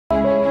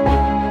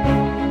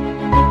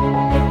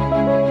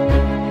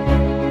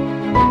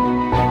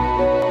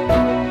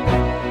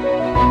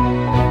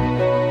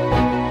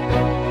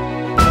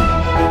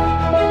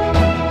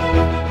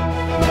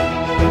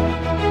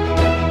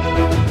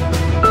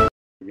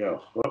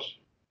go. Whoops.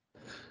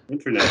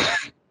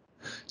 Internet.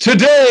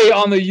 Today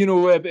on the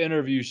UniWeb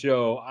interview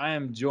show, I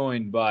am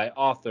joined by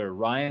author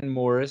Ryan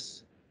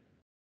Morris.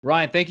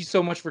 Ryan, thank you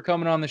so much for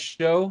coming on the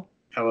show.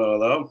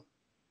 Hello.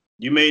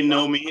 You may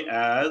know me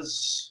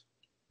as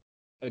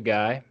A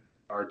guy.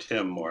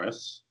 Tim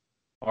Morris.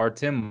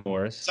 Tim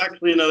Morris. It's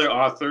actually another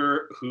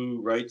author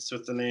who writes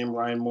with the name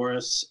Ryan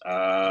Morris.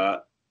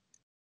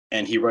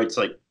 And he writes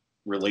like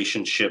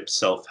relationship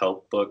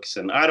self-help books,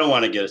 and I don't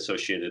want to get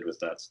associated with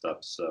that stuff.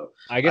 So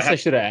I guess I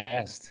should have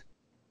asked.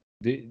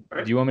 Do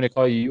you want me to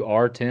call you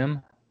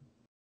Tim?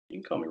 You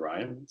can call me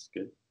Ryan. It's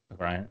good.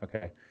 Ryan,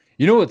 okay.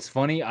 You know what's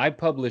funny? I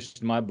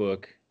published my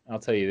book. I'll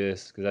tell you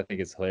this because I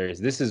think it's hilarious.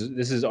 This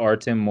is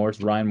Tim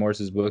Morris, Ryan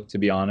Morris's book. To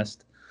be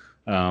honest,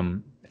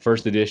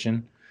 first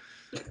edition.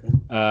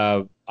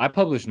 I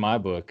published my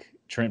book,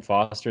 Trent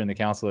Foster and the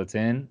Council of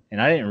 10,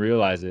 and I didn't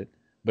realize it.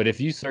 But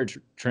if you search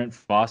Trent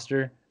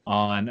Foster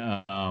on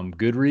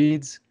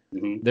Goodreads,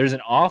 there's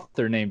an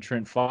author named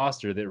Trent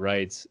Foster that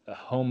writes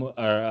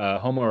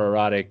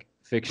homoerotic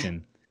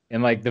fiction.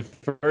 And like the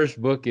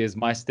first book is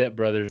My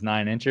Stepbrother's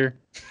 9-incher.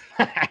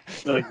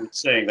 Like you're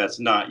saying that's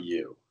not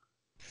you.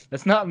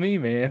 That's not me,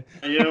 man.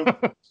 You?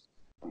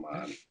 Come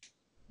on.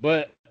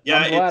 But yeah,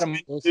 I'm glad I'm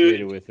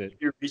associated with it.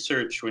 Your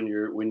research when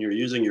you're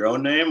using your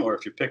own name, or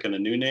if you're picking a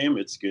new name,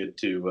 it's good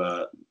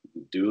to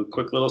do a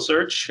quick little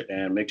search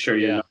and make sure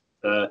you're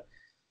not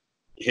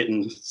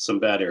hitting some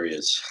bad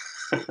areas.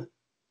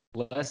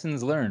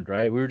 Lessons learned,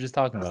 right? We were just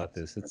talking about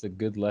this. It's a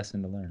good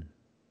lesson to learn.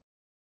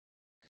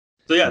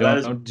 So yeah, that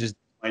is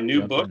my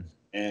new book,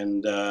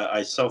 and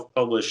I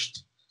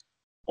self-published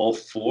all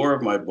 4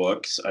 of my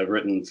books. I've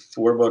written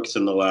 4 books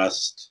in the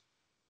last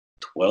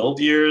 12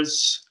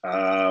 years,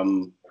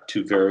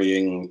 to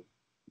varying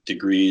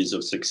degrees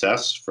of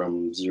success,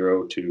 from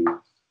 0 to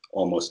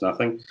almost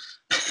nothing.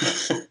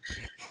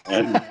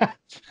 And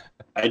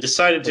I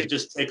decided to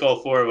just take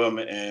all 4 of them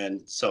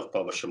and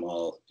self-publish them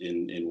all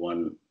in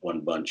one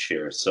bunch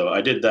here. So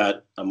I did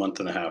that a month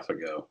and a half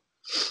ago.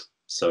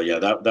 So yeah,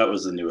 that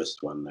was the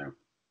newest one there.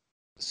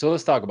 So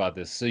let's talk about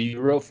this. So you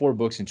wrote 4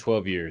 books in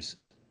 12 years.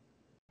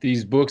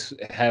 These books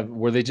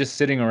were they just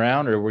sitting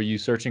around, or were you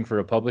searching for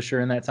a publisher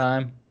in that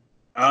time?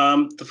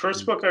 The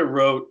first book I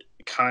wrote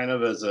kind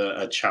of as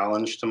a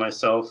challenge to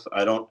myself.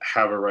 I don't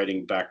have a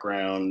writing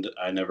background.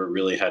 I never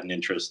really had an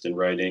interest in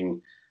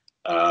writing.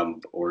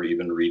 Or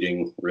even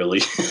reading,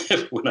 really,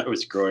 when I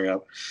was growing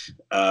up.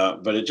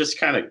 But it just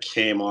kind of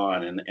came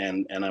on,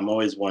 and I'm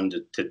always one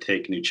to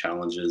take new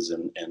challenges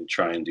and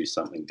try and do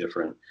something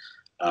different.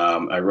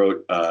 I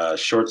wrote a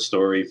short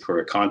story for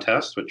a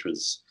contest, which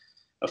was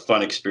a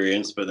fun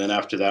experience. But then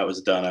after that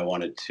was done, I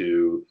wanted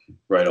to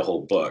write a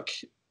whole book,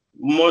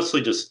 mostly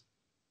just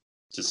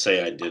to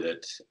say I did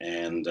it.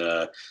 And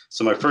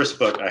so my first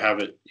book, I have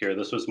it here.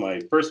 This was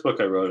my first book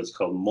I wrote. It's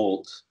called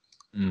Molt.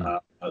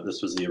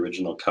 This was the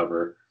original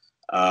cover.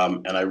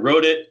 And I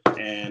wrote it,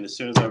 and as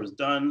soon as I was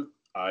done,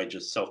 I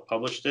just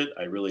self-published it.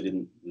 I really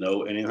didn't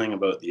know anything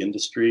about the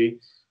industry.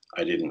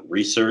 I didn't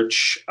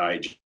research.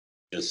 I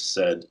just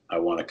said, I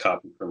want a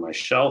copy for my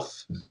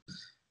shelf.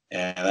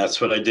 And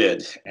that's what I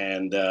did.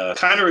 And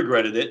kind of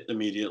regretted it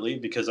immediately,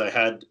 because I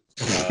had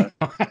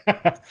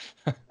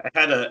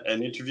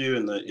an interview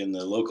in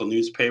the local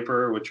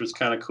newspaper, which was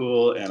kind of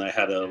cool. And I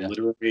had a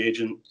literary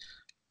agent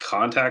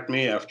contact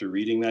me after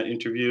reading that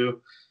interview,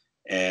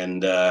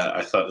 and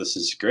I thought, this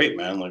is great,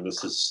 man. Like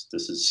this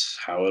is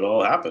how it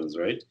all happens,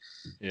 right?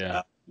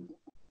 Yeah.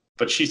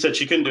 But she said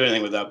she couldn't do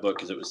anything with that book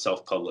because it was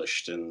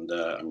self-published, and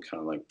I'm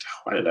kind of like,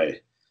 why did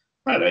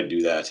I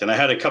do that? And I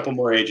had a couple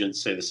more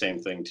agents say the same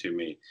thing to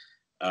me.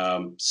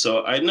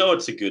 So I know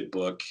it's a good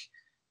book.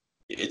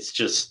 It's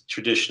just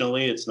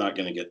traditionally it's not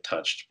going to get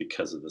touched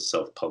because of the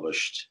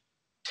self-published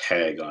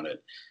tag on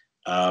it.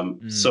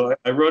 So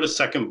I wrote a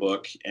second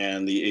book,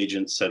 and the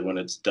agent said, when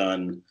it's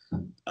done,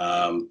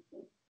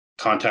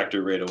 contact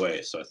her right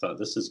away. So I thought,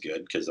 this is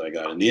good because I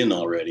got an in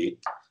already.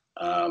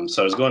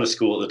 So I was going to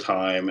school at the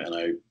time, and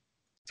I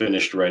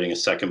finished writing a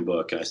second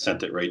book, and I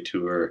sent it right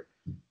to her.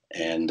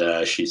 And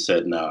she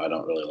said, no, I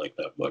don't really like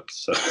that book.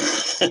 So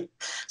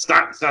it's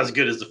not as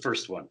good as the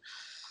first one.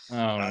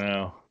 Oh,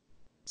 no.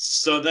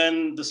 So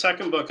then the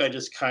second book, I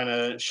just kind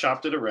of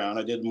shopped it around.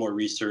 I did more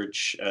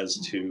research as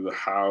to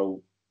how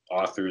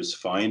authors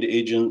find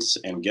agents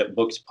and get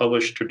books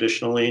published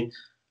traditionally.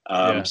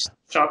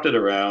 Shopped it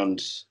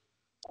around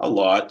a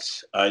lot.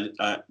 I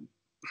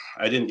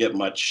didn't get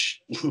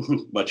much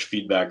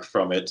feedback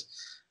from it.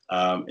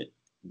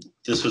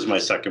 This was my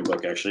second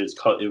book, actually.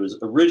 It was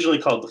originally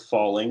called The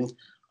Falling.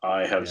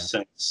 I have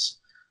since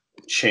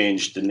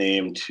changed the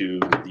name to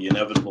The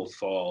Inevitable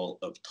Fall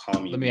of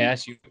Tommy. Let me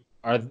ask you,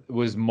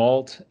 was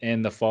Malt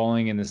and The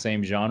Falling in the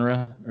same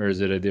genre, or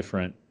is it a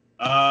different?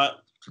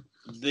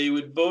 They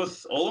would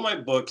both, all of my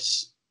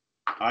books,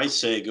 I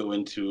say, go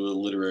into a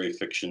literary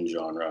fiction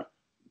genre,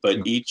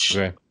 but each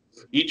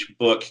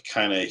book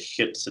kind of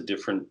hits a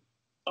different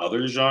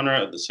other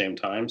genre at the same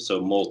time. So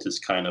Molt is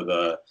kind of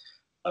a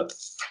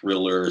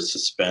thriller,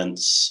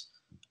 suspense,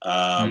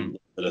 a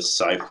bit of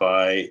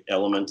sci-fi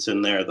elements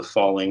in there. The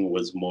Falling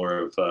was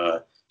more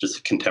of just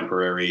a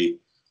contemporary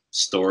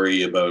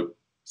story about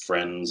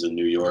friends in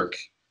New York.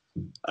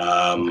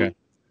 Okay.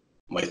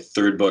 My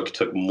third book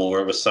took more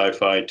of a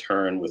sci-fi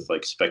turn with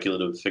like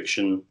speculative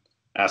fiction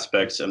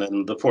aspects, and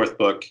then the fourth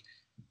book,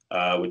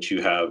 which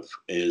you have,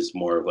 is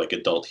more of like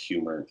adult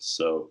humor.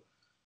 So,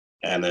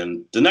 and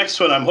then the next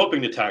one I'm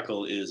hoping to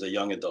tackle is a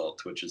young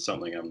adult, which is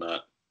something I'm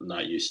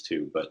not used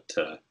to, but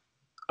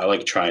I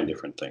like trying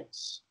different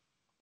things.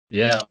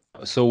 Yeah.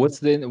 So what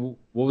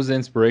was the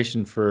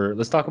inspiration for?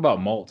 Let's talk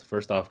about Malt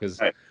first off, because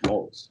Right,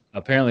 molds.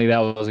 apparently that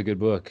was a good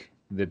book.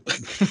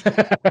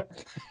 That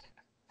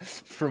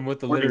from what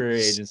the literary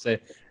Mornings. agents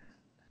say.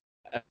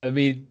 I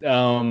mean,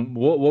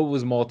 what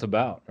was Malt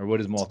about, or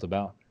what is Malt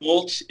about?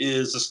 Molt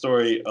is the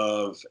story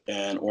of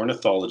an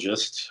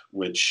ornithologist,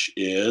 which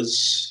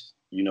is,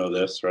 you know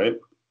this, right?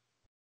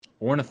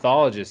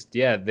 Ornithologist.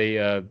 Yeah,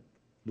 they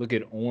look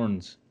at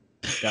orns.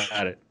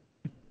 Got it.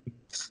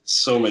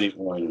 So many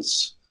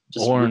horns.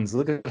 Just really Orns.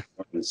 Look at.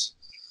 horns.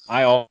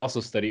 I also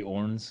study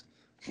orns.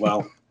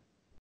 Well,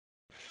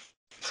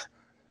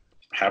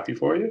 happy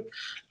for you.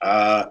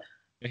 Uh,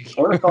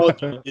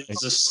 Ornithology is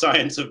the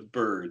science of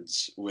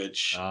birds,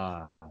 which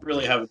Ah. I don't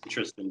really have an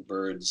interest in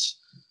birds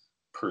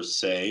per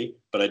se,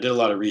 but I did a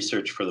lot of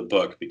research for the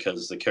book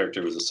because the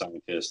character was a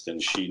scientist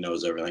and she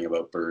knows everything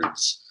about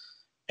birds.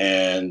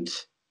 And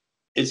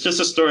it's just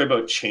a story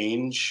about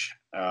change.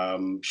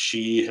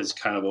 She has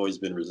kind of always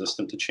been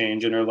resistant to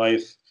change in her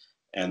life,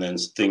 and then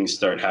things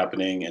start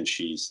happening and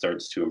she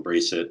starts to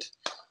embrace it,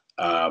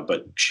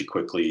 but she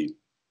quickly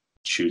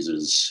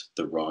chooses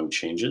the wrong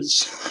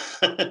changes.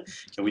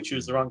 Can we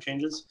choose the wrong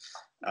changes?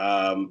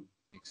 I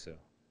think so.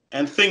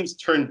 And things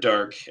turn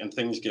dark and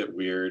things get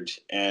weird.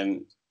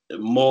 And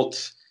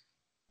Molt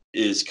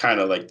is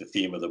kind of like the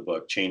theme of the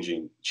book. Change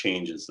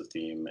is the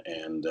theme.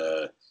 And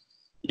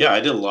yeah, I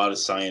did a lot of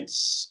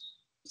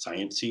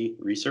sciencey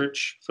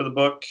research for the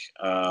book.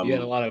 You had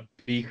a lot of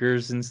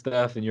beakers and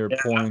stuff, and you're Yeah,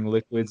 pouring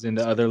liquids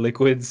into other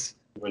liquids.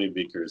 many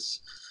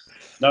beakers.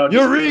 No,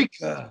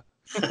 Eureka!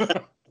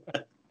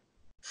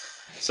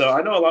 So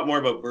I know a lot more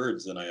about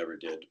birds than I ever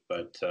did,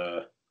 but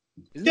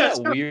Isn't yeah,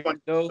 that weird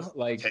though?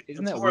 Like, okay,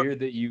 isn't that weird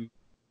that you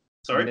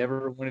sorry.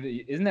 never wanted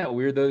to? Isn't that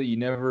weird though that you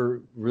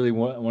never really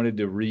wanted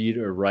to read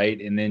or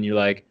write, and then you're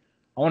like,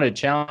 I want to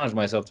challenge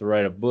myself to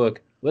write a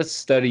book. Let's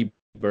study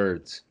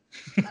birds.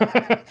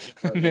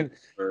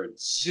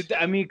 Birds.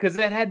 I mean, because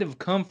that had to have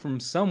come from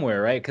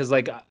somewhere, right? Because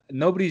like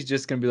nobody's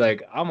just gonna be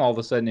like, I'm all of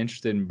a sudden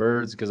interested in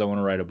birds because I want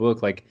to write a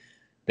book. Like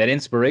that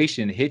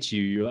inspiration hits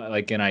you. You're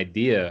like an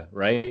idea,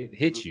 right? It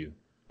hits you.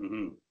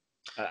 Mm-hmm.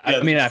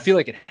 I mean, I feel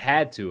like it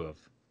had to have.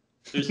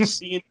 There's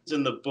scenes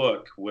in the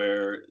book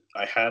where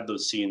I had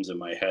those scenes in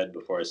my head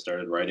before I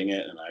started writing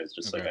it, and I was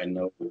just like, I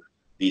know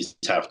these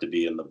have to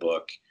be in the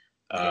book.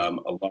 A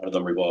lot of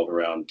them revolve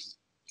around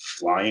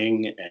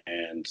flying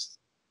and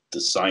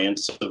the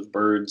science of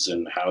birds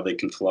and how they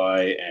can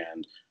fly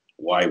and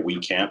why we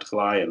can't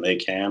fly and they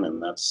can,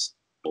 and that's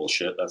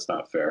bullshit. That's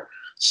not fair.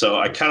 So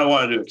I kind of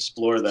wanted to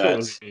explore that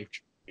Totally.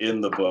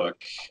 in the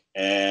book.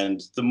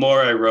 And the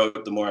more I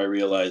wrote, the more I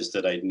realized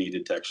that I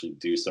needed to actually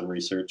do some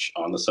research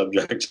on the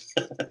subject.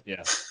 Yeah.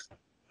 It's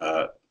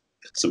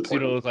So you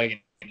important. don't look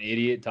like an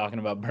idiot talking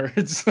about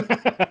birds.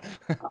 I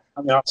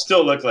mean, I'll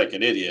still look like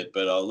an idiot,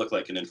 but I'll look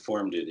like an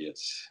informed idiot,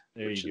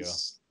 which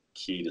is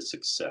key to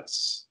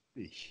success.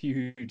 A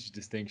huge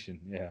distinction.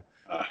 Yeah.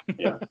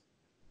 Yeah.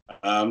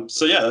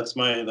 So yeah,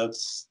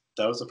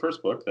 that was the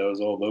first book. That was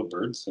all about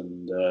birds,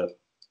 and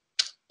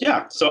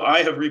yeah. So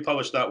I have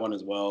republished that one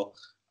as well.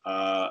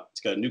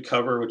 It's got a new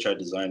cover which I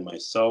designed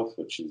myself,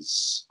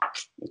 it's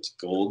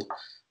gold.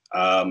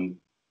 I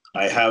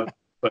have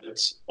put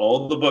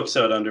all the books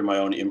out under my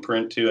own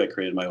imprint too. I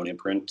created my own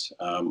imprint.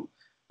 I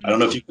don't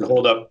know if you can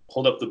hold up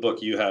the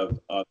book. You have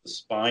the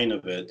spine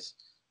of it.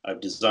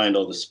 I've designed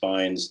all the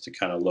spines to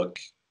kind of look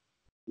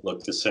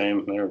the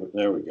same.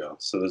 There we go.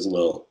 So there's a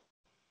little,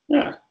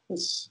 yeah.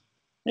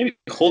 Maybe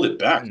hold it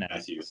back,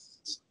 Matthew.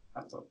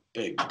 That's a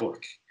big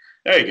book.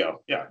 There you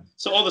go. Yeah.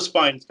 So all the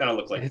spines kind of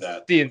look like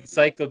that. The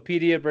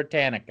Encyclopedia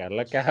Britannica.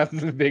 Look how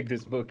big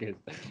this book is.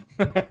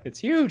 It's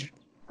huge.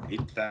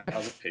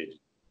 8,000 pages.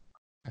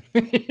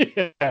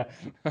 Yeah.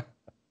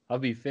 I'll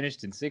be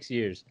finished in 6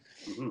 years.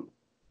 Mm-hmm.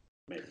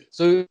 Maybe.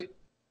 So,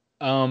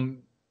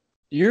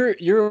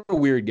 you're a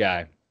weird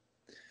guy.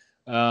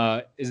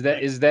 Is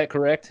that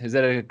correct? Is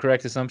that a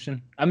correct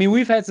assumption? I mean,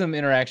 we've had some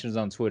interactions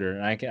on Twitter,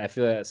 and I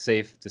feel that's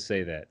safe to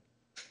say that.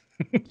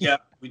 Yeah,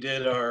 we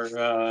did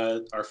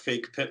our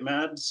fake pit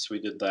mads. We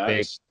did that.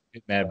 Fake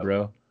pit mad,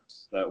 bro.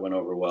 That went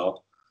over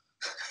well.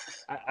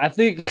 I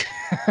think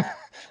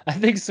I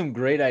think some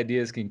great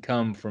ideas can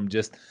come from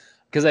just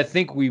because I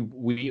think we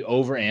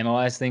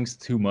overanalyze things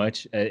too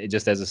much,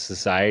 just as a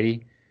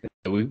society.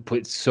 That we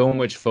put so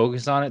much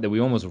focus on it that we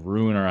almost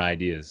ruin our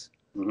ideas.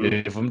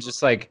 Mm-hmm. If I'm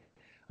just like,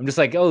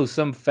 oh,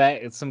 some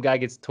guy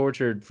gets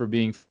tortured for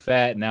being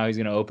fat. Now he's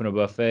gonna open a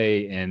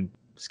buffet and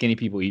skinny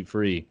people eat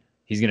free.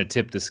 He's gonna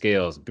tip the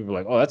scales. People are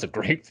like, oh, that's a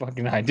great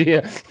fucking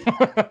idea.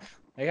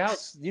 Like how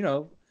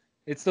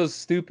It's those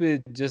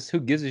stupid, just who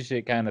gives a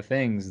shit kind of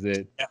things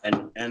that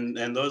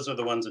and those are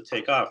the ones that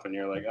take off, and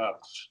you're like, oh,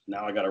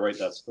 now I got to write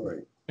that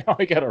story. now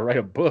I gotta write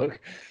a book.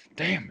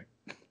 Damn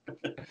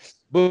it.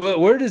 But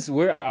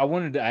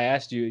I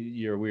asked you,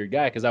 you're a weird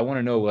guy because I want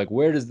to know, like,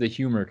 where does the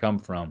humor come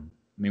from?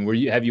 I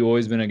mean, have you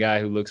always been a guy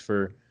who looks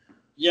for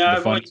Yeah, the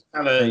I've funny always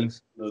kind of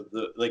things?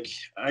 like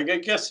I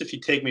guess if you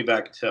take me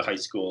back to high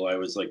school, I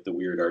was like the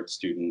weird art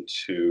student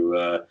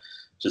who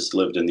just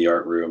lived in the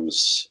art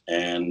rooms.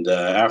 And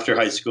after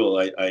high school,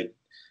 I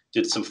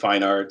did some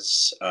fine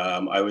arts.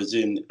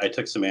 I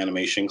took some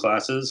animation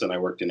classes, and I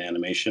worked in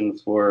animation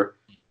for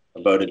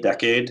about a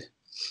decade.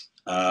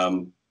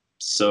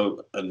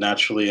 So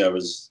naturally, I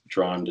was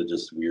drawn to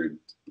just weird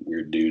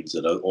dudes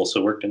that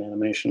also worked in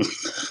animation,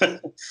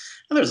 and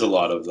there's a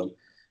lot of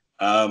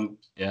them.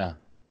 Yeah.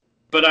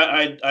 But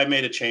I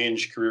made a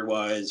change career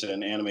wise,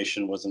 and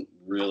animation wasn't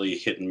really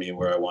hitting me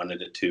where I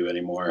wanted it to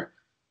anymore.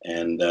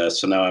 And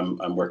so now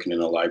I'm working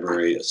in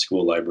a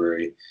school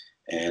library,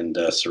 and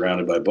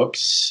surrounded by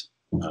books.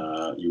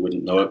 You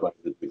wouldn't know it by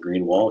the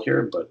green wall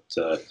here, but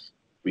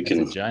we That's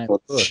can a giant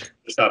book.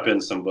 stop in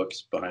some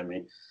books behind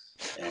me.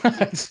 And,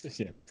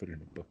 Yeah, put it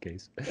in a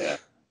bookcase. yeah.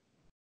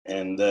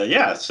 And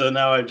yeah, so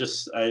now I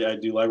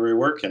do library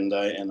work, and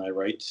I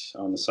write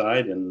on the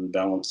side and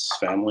balance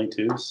family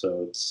too.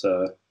 So it's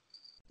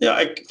yeah,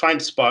 I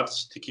find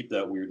spots to keep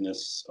that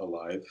weirdness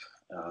alive,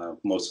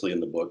 mostly in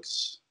the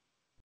books.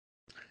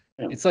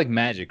 Yeah. It's like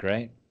magic,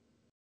 right?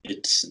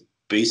 It's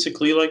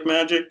basically like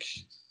magic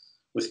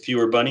with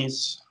fewer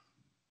bunnies.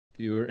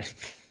 Fewer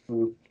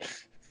Mm.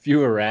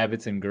 fewer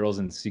rabbits and girls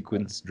in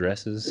sequins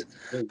dresses.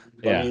 Yeah.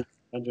 Bunnies,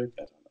 magic. I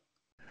don't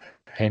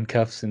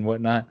Handcuffs and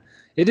whatnot.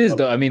 It is know.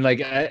 though. I mean,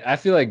 like I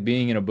feel like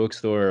being in a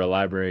bookstore or a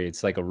library,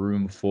 it's like a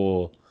room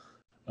full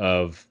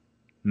of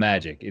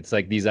magic. It's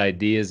like these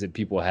ideas that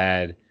people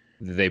had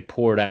that they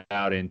poured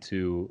out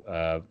into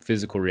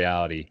physical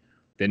reality.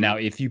 That now,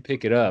 if you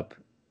pick it up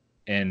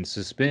and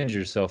suspend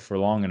yourself for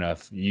long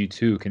enough, you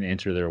too can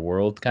enter their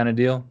world, kind of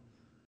deal.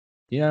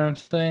 You know what I'm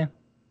saying?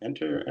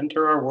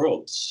 Enter our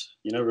worlds.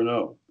 You never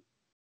know.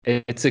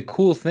 It's a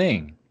cool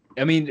thing.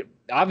 I mean,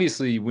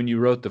 obviously, when you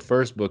wrote the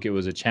first book, it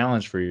was a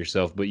challenge for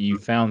yourself, but you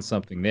found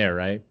something there,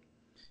 right?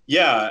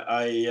 Yeah,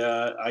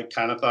 I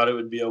kind of thought it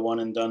would be a one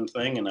and done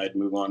thing, and I'd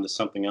move on to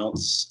something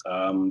else.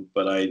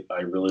 But I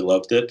really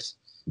loved it.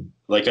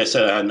 Like I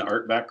said, I had an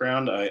art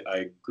background.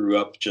 I grew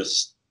up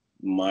just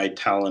my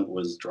talent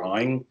was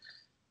drawing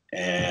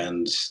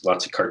and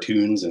lots of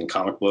cartoons and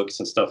comic books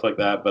and stuff like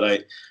that. But I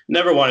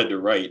never wanted to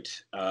write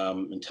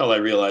until I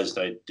realized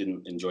I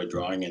didn't enjoy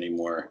drawing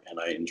anymore, and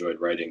I enjoyed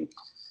writing.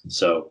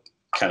 So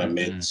kind of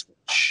made the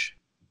switch.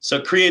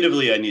 So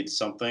creatively, I need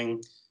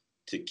something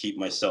to keep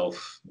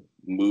myself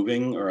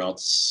moving, or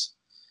else.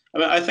 I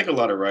mean, I think a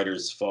lot of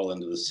writers fall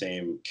into the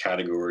same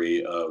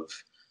category of.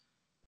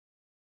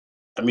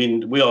 I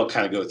mean, we all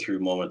kind of go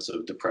through moments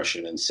of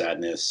depression and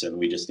sadness, and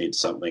we just need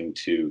something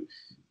to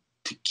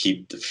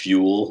keep the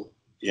fuel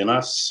in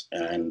us.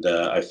 And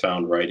I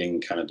found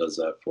writing kind of does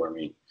that for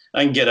me.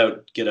 I can get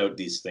out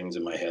these things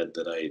in my head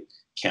that I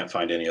can't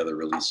find any other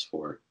release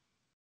for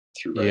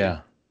through writing. Yeah.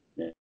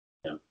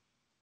 Yeah.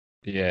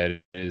 Yeah,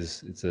 it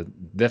is. It's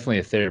definitely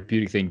a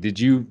therapeutic thing. Did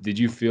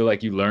you feel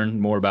like you learned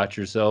more about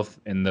yourself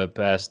in the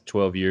past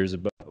 12 years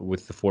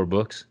with the 4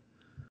 books?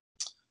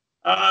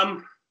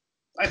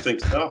 I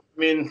think so. I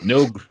mean,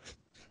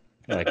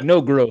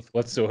 no growth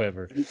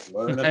whatsoever.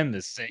 learn I'm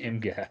the same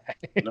guy.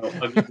 no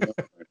hugging, no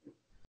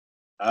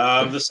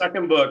learning. The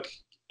second book,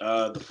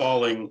 The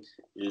Falling,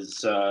 is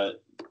the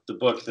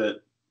book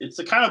that it's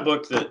the kind of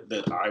book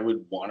that I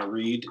would want to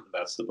read.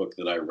 That's the book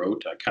that I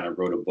wrote. I kind of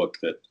wrote a book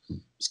that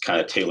was kind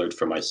of tailored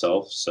for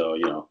myself.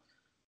 So,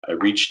 I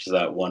reached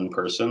that one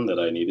person that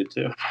I needed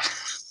to.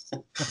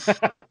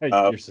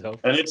 Yourself.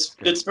 And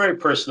it's very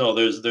personal.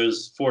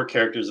 There's 4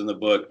 characters in the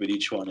book, but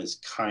each one is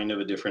kind of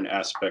a different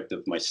aspect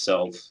of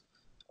myself,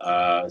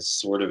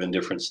 sort of in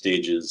different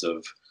stages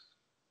of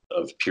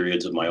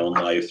periods of my own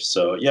life.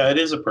 So yeah, it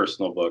is a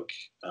personal book.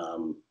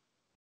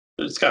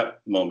 But it's got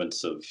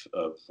moments of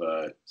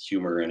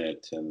humor in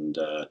it, and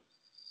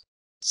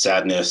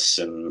sadness,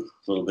 and a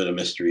little bit of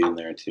mystery in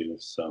there too.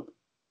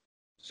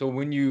 So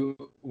when you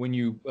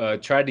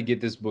tried to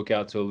get this book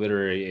out to a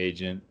literary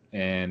agent,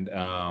 and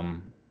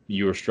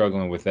you were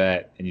struggling with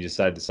that, and you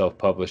decided to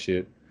self-publish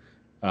it,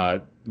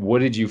 what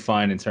did you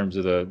find in terms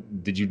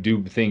of did you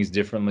do things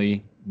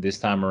differently this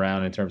time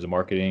around in terms of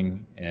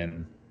marketing?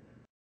 And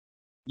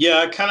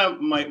yeah, kind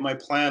of my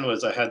plan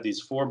was I had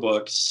these 4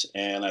 books,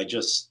 and I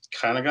just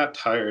kind of got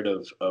tired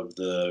of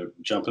the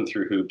jumping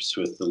through hoops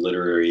with the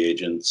literary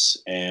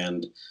agents,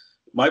 and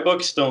my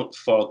books don't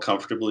fall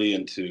comfortably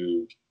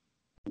into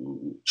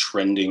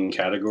trending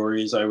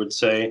categories, I would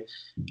say.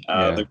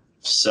 The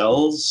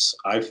sells,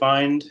 I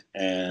find,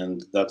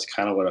 and that's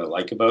kind of what I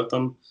like about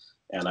them.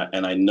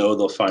 And I know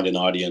they'll find an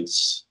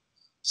audience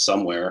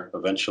somewhere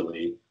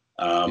eventually.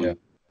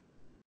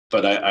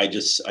 But I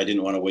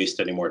didn't want to waste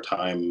any more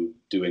time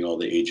doing all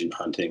the agent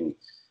hunting.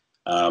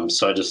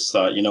 So I just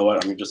thought, you know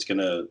what, I'm just going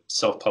to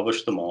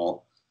self-publish them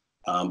all.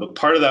 But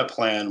part of that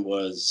plan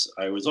was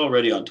I was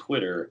already on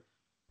Twitter,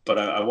 but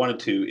I wanted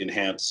to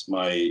enhance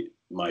my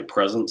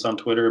presence on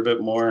Twitter a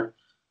bit more.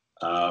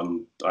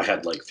 I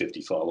had like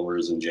 50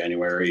 followers in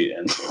January,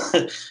 and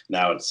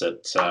now it's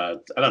at I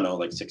don't know,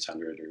 like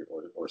 600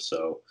 or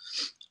so.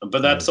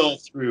 But that's all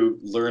through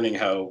learning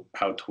how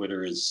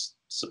Twitter is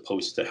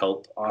supposed to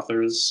help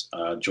authors,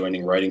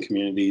 joining writing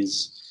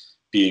communities,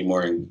 being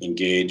more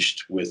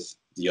engaged with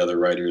the other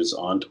writers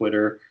on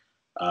Twitter,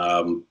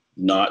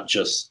 not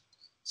just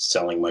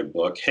selling my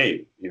book.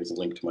 Hey, here's a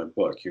link to my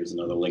book. Here's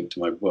another link to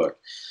my book.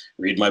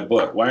 Read my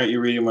book. Why aren't you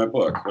reading my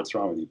book? What's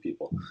wrong with you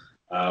people?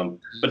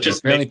 But just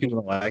apparently people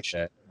don't like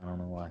that. I don't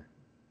know why.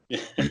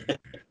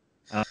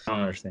 I don't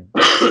understand.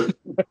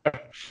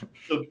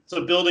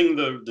 So building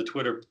the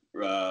Twitter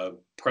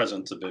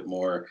presence a bit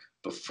more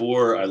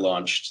before I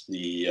launched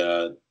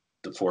the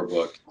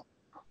 4-book,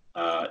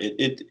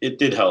 it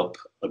did help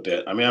a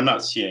bit. I mean, I'm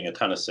not seeing a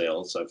ton of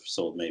sales. I've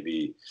sold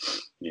maybe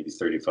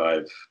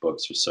 35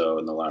 books or so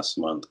in the last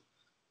month.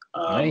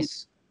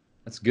 Nice,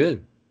 that's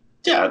good.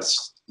 Yeah,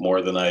 it's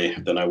more than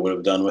I would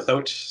have done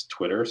without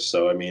Twitter.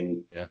 So I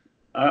mean, yeah,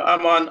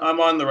 I'm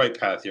on the right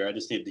path here. I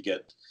just need to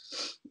get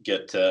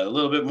a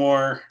little bit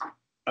more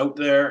out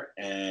there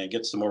and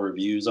get some more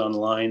reviews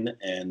online,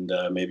 and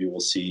maybe we'll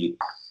see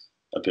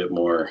a bit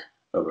more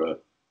of a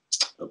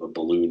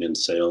balloon in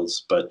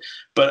sales. But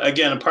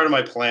again, part of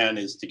my plan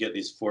is to get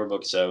these 4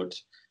 books out,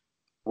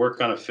 work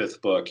on a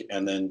 5th book,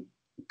 and then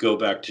go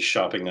back to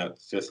shopping that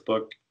 5th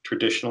book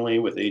traditionally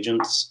with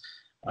agents,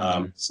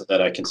 so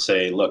that I can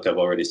say, look, I've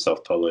already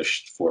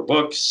self-published 4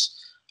 books.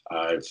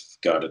 I've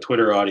got a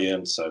Twitter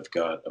audience. I've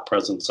got a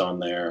presence on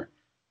there.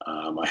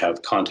 I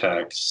have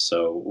contacts.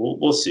 So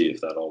we'll see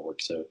if that all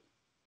works out.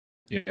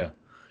 Yeah,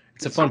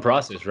 it's a fun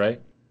process, right?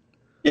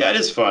 Yeah, it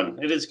is fun.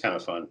 It is kind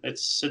of fun.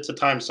 It's a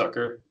time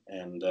sucker,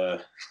 and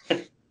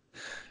it's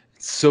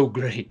so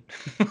great.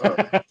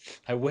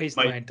 I waste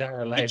my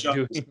entire life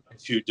doing it.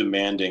 Too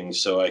demanding,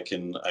 so I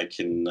can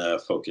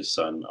focus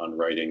on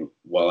writing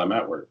while I'm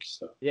at work.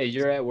 So yeah,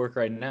 you're at work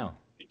right now.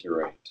 You're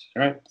right.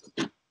 All right.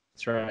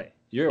 That's right.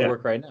 You're at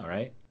work right now,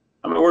 right?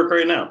 I'm at work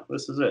right now.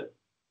 This is it.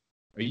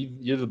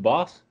 You're the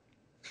boss?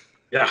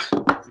 Yeah.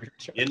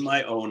 In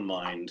my own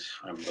mind,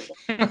 I'm the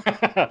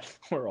boss.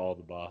 We're all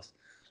the boss.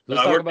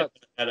 I work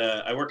at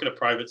a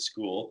private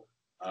school,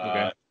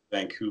 in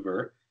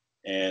Vancouver,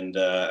 and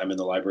I'm in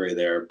the library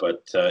there.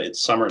 But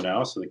it's summer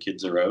now, so the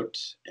kids are out,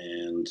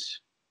 and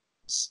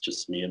it's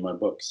just me and my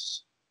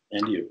books,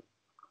 and you.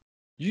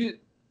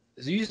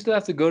 So you still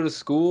have to go to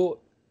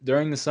school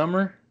during the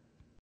summer?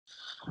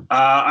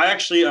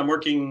 I'm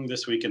working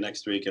this week and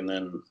next week, and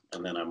then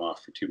I'm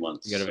off for 2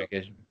 months. You got a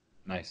vacation?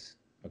 Nice.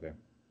 Okay.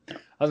 I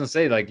was gonna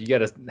say, like, you got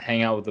to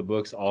hang out with the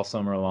books all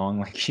summer long.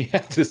 Like, you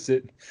have to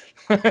sit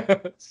in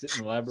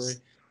the library,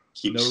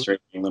 keep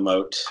straightening them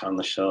out on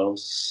the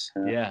shelves.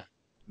 Yeah,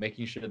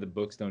 making sure the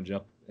books don't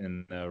jump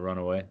and run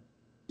away.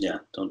 Yeah,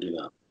 don't do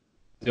that.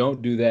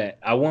 Don't do that.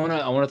 I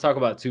wanna talk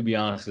about To Be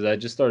Honest, because I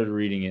just started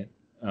reading it.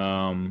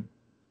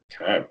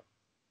 Okay.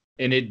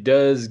 And it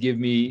does give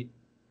me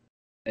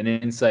an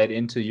insight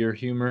into your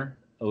humor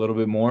a little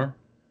bit more.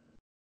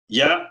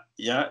 Yeah,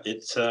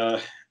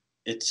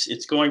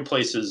 it's going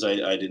places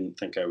I didn't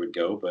think I would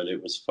go, but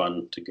it was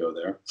fun to go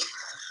there.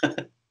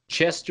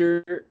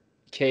 Chester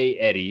K.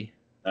 Eddy.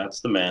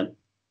 That's the man.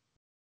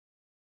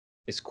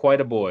 Is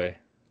quite a boy,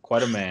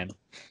 quite a man.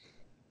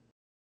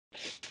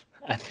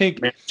 I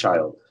think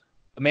man-child.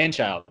 A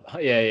man-child.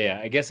 Yeah.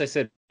 I guess I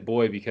said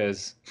boy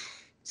because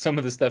some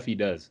of the stuff he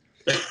does.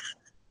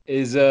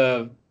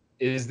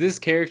 Is this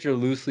character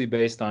loosely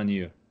based on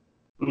you,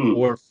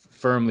 or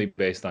firmly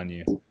based on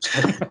you?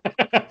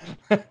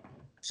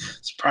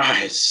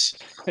 Surprise!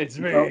 It's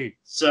me.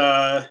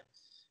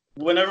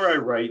 Whenever I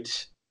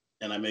write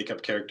and I make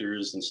up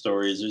characters and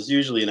stories, there's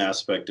usually an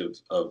aspect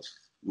of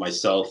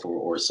myself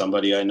or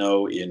somebody I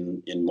know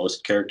in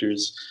most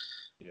characters.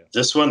 Yeah.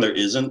 This one there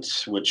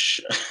isn't,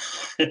 which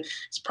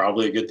is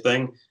probably a good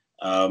thing.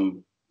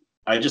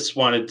 I just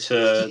wanted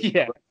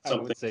to I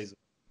would say so.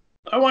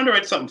 I wanted to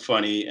write something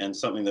funny and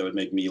something that would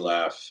make me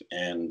laugh.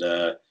 And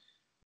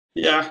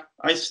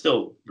I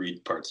still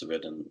read parts of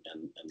it and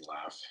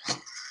laugh.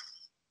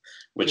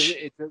 Which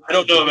I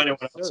don't know if anyone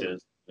else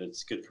is, but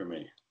it's good for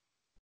me.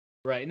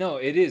 Right. No,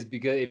 it is,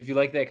 because if you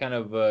like that kind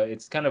of,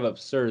 it's kind of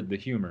absurd, the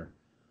humor.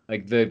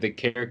 Like the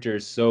character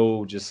is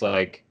so just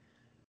like,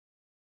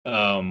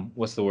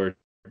 what's the word?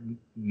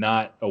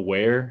 Not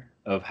aware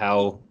of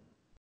how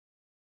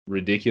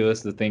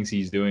ridiculous the things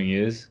he's doing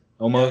is,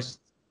 almost.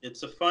 Yeah,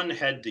 it's a fun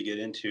head to get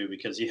into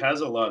because he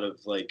has a lot of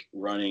like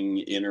running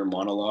inner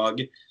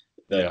monologue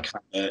that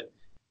kind of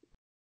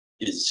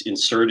is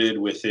inserted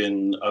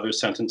within other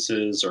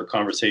sentences or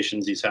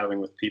conversations he's having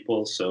with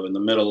people. So in the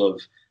middle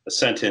of a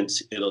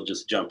sentence, it'll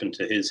just jump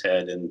into his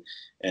head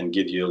and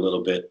give you a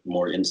little bit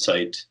more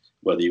insight,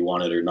 whether you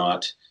want it or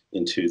not,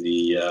 into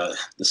the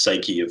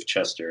psyche of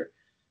Chester.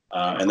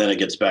 And then it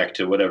gets back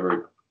to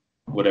whatever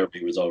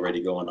he was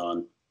already going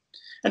on.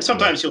 And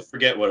sometimes you'll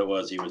forget what it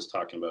was he was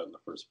talking about in the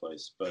first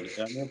place, but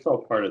it's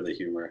all part of the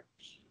humor.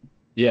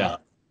 Yeah.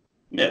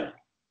 Yeah.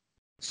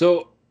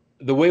 So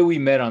the way we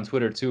met on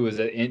Twitter too is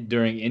that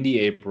during Indie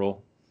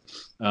April,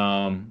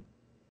 I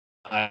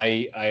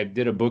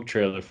did a book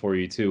trailer for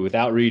you too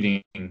without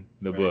reading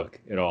the Right. book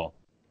at all,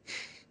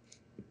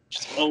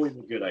 It's always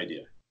a good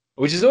idea.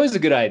 which is always a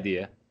good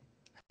idea.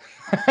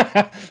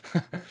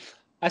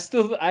 I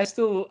still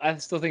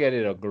think I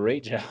did a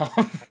great job.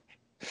 I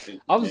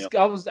think you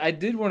nailed I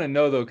did want to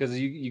know though, because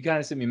you kind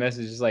of sent me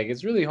messages like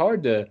it's really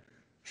hard to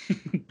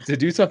to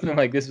do something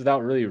like this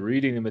without really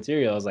reading the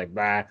material. I was like,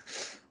 bah,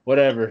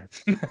 whatever.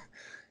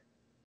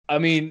 I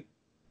mean,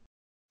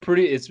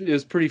 it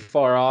was pretty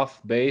far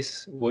off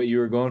base what you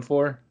were going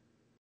for,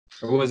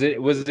 or was it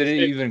it.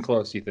 even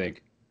close? You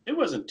think? It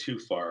wasn't too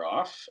far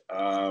off.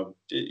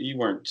 You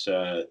weren't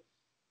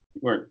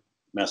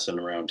messing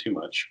around too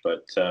much,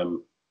 but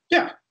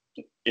yeah,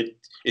 it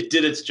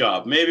did its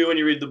job. Maybe when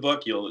you read the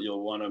book,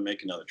 you'll want to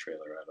make another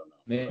trailer. I don't know.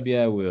 Maybe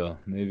I will.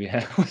 Maybe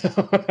I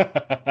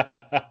will.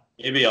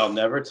 Maybe I'll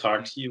never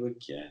talk to you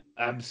again.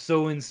 I'm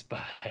so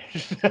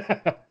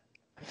inspired.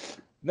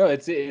 No,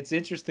 it's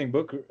interesting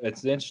book.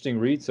 It's an interesting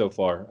read so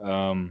far.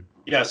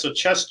 Yeah. So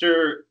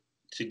Chester,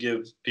 to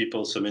give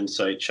people some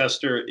insight,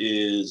 Chester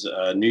is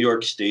a New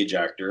York stage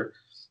actor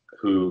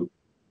who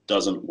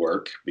doesn't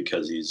work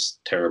because he's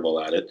terrible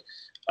at it.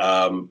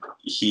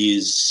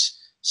 He's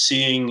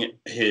seeing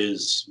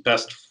his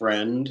best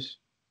friend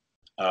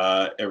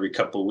every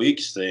couple of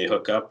weeks. They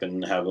hook up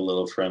and have a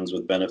little friends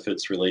with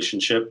benefits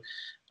relationship,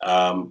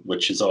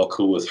 which is all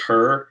cool with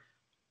her.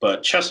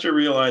 But Chester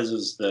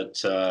realizes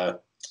that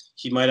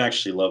he might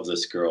actually love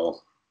this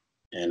girl,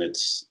 and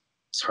it's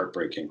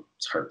heartbreaking.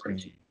 It's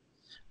heartbreaking.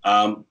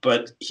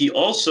 But he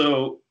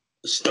also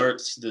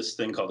starts this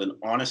thing called an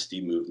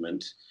honesty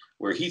movement,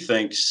 where he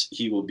thinks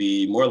he will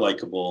be more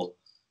likable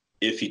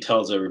if he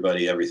tells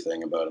everybody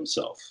everything about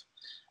himself.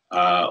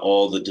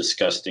 All the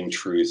disgusting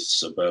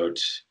truths about,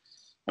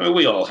 I mean,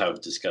 we all have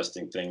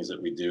disgusting things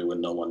that we do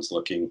when no one's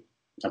looking.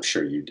 I'm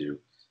sure you do.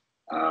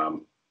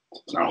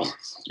 No,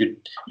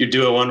 you're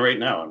doing one right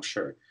now, I'm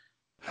sure.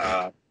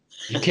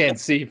 You can't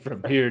see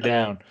from here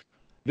down.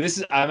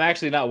 I'm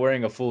actually not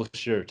wearing a full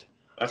shirt.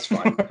 That's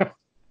fine.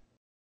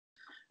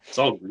 It's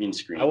all green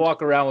screen. I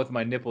walk around with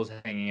my nipples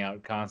hanging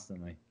out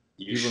constantly.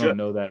 People don't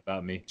know that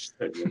about me.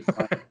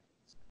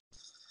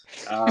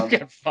 You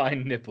got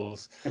fine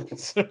nipples.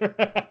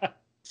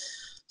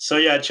 So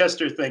yeah,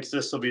 Chester thinks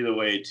this will be the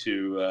way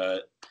to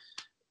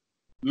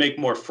make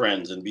more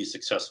friends and be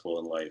successful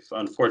in life.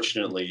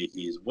 Unfortunately,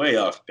 he's way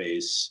off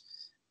base.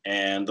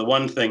 And the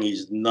one thing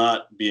he's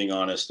not being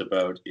honest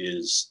about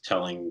is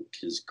telling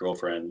his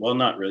girlfriend, well,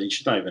 not really,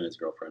 she's not even his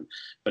girlfriend,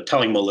 but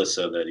telling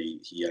Melissa that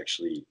he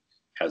actually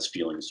has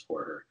feelings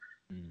for her.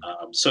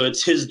 So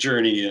it's his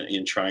journey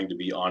in trying to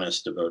be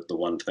honest about the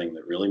one thing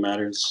that really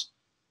matters.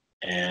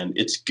 And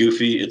it's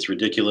goofy, it's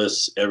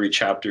ridiculous. Every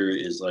chapter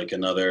is like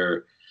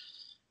another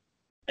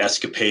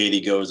escapade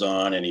he goes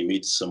on, and he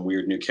meets some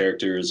weird new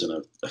characters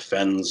and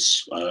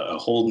offends a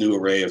whole new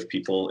array of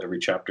people every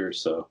chapter.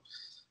 So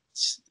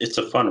it's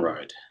a fun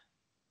ride.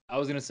 I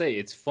was gonna say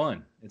it's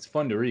fun. It's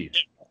fun to read.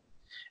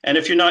 And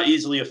if you're not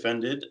easily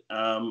offended,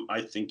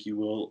 I think you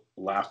will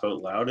laugh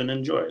out loud and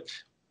enjoy it.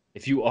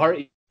 If you are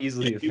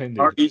easily offended,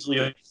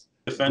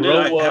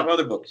 I have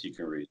other books you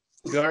can read.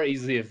 If you are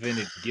easily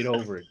offended, get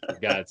over it, for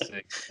God's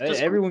sake.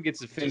 Everyone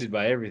gets offended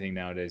by everything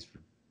nowadays, for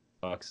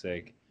fuck's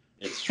sake.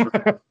 It's true.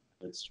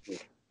 It's true.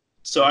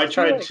 So I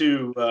tried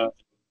to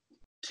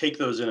take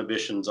those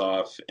inhibitions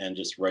off and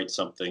just write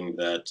something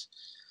that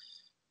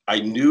I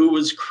knew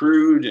was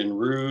crude and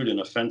rude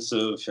and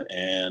offensive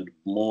and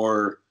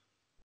more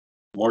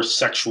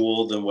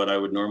sexual than what I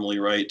would normally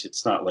write.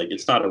 It's not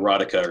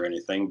erotica or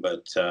anything,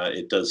 but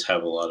it does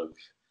have a lot of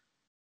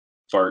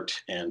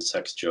fart and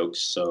sex jokes.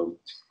 So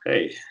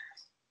hey,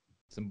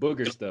 some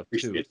booger stuff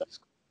too.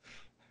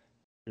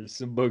 There's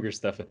some booger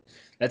stuff.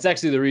 That's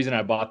actually the reason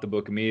I bought the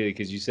book immediately,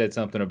 because you said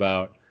something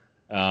about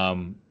I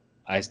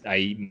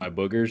eat my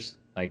boogers.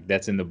 Like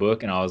that's in the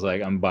book, and I was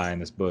like, I'm buying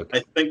this book.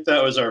 I think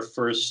that was our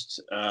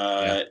first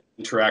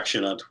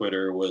interaction on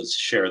Twitter, was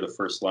share the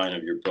first line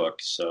of your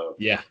book. So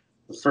yeah,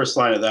 the first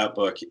line of that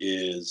book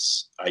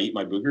is "I eat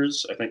my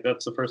boogers." I think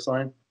that's the first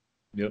line.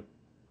 Yep.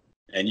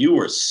 And you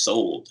were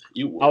sold.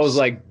 I was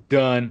like,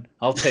 done.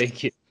 I'll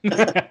take it.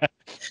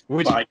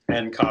 Buy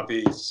 10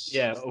 copies.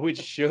 Yeah,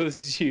 which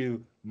shows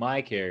you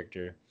my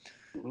character.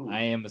 Ooh.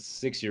 I am a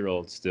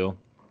 6-year-old still.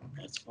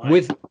 That's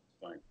fine.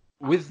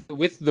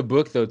 With the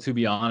book though, to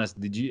be honest,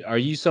 are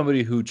you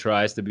somebody who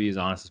tries to be as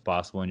honest as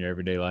possible in your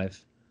everyday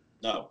life?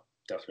 No,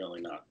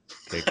 definitely not.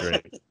 Okay,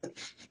 great.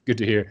 Good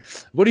to hear.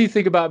 What do you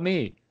think about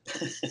me?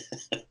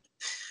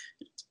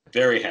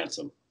 Very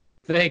handsome.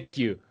 Thank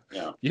you.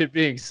 Yeah. You're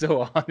being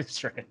so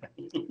honest right now.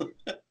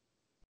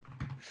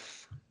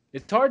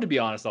 It's hard to be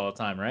honest all the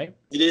time, right?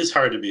 It is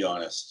hard to be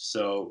honest.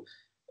 So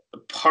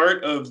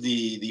part of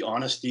the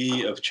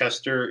honesty of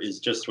Chester is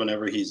just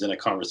whenever he's in a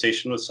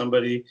conversation with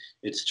somebody,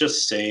 it's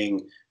just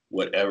saying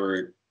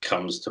whatever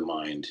comes to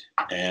mind.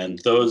 And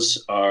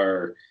those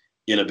are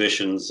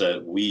inhibitions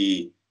that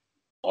we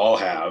all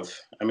have.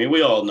 I mean,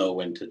 we all know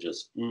when to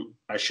just.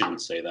 I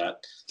shouldn't say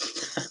that,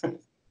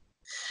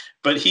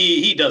 but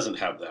he doesn't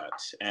have that,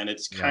 and Yeah.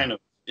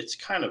 it's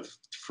kind of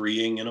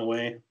freeing in a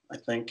way. I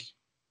think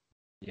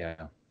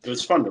Yeah. it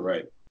was fun to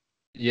write.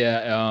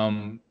 Yeah.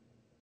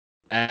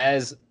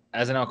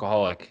 As an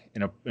alcoholic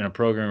in a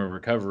program of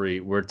recovery,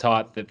 we're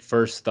taught that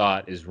first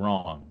thought is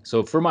wrong.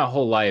 So for my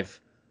whole life,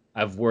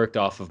 I've worked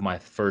off of my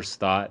first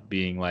thought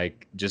being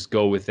like, just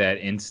go with that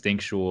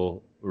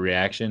instinctual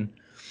reaction.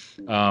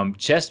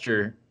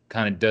 Chester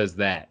kind of does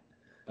that,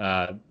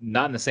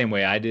 not in the same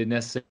way I did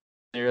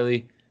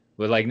necessarily,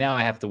 but like now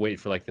I have to wait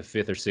for like the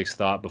fifth or sixth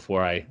thought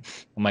before I'm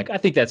like, I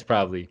think that's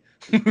probably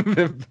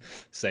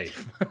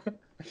safe.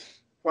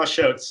 Flush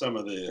out some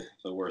of the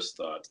worst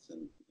thoughts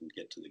and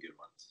get to the good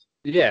ones.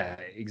 Yeah,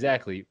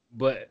 exactly.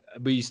 But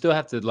you still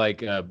have to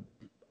like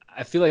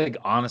I feel like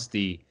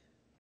honesty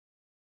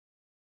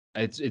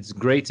it's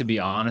great to be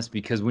honest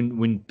because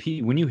when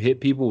you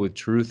hit people with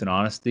truth and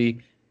honesty,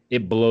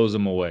 it blows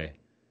them away.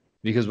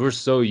 Because we're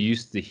so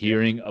used to Yeah,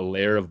 hearing a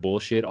layer of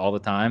bullshit all the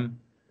time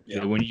yeah.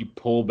 that when you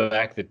pull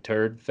back the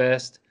turd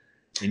fest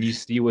and you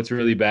see what's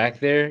really back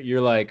there,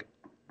 you're like,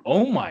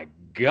 "Oh my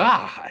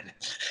God."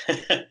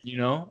 You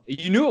know?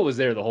 You knew it was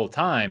there the whole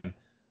time,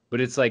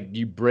 but it's like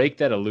you break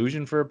that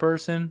illusion for a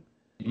person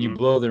and you Mhm.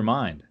 blow their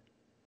mind.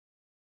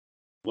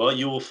 Well,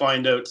 you will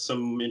find out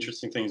some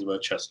interesting things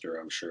about Chester,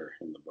 I'm sure,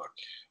 in the book.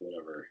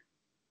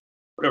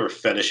 Whatever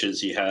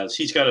fetishes he has.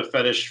 He's got a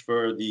fetish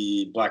for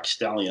the black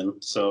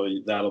stallion, so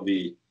that'll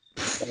be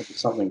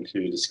something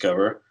to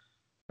discover.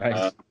 Right.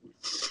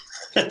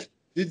 Uh,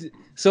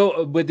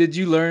 But did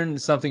you learn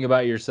something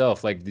about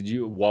yourself? Like, did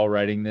you, while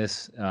writing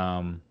this, did you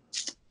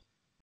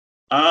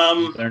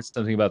um, learn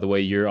something about the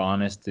way you're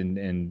honest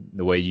and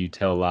the way you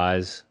tell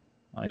lies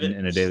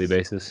in a daily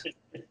basis?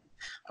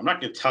 I'm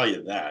not going to tell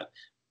you that,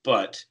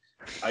 but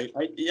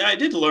yeah, I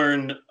did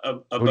learn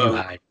What do you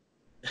about hide?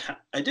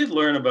 I did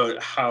learn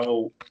about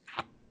how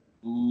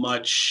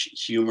much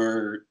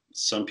humor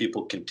some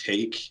people can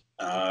take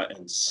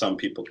and some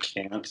people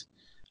can't.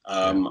 Yeah.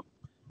 Um,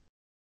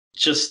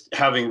 just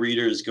having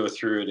readers go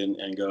through it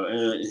and go,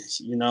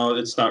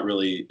 it's not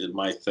really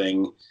my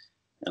thing.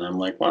 And I'm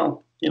like,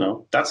 well,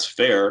 that's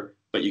fair,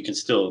 but you can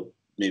still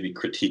maybe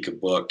critique a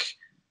book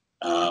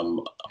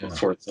Yeah.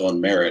 for its own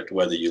merit,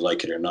 whether you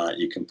like it or not.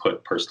 You can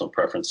put personal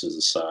preferences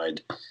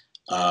aside.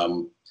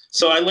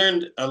 So I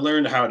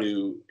learned how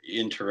to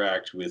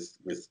interact with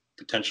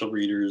potential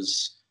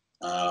readers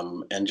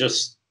and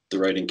just the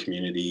writing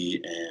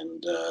community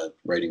and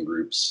writing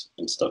groups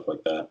and stuff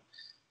like that.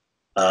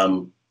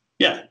 Um,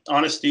 yeah,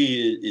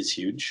 honesty is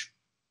huge,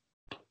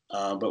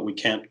 but we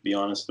can't be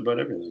honest about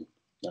everything.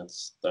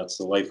 That's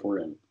the life we're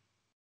in.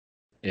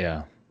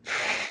 Yeah.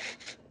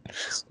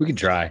 We can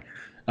try.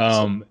 So,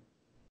 Um,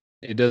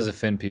 it does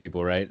offend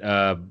people, right?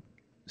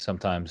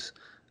 Sometimes.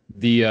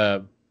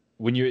 The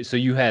when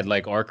you had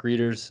like ARC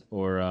readers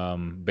or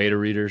beta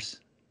readers.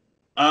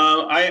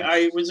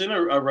 I was in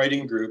a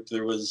writing group.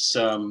 There was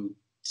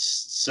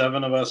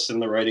seven of us in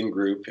the writing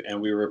group,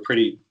 and we were a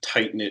pretty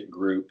tight knit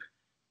group.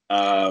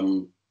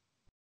 Um,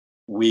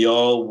 we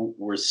all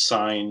were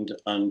signed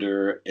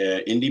under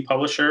an indie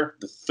publisher.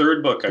 The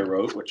third book I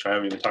wrote, which I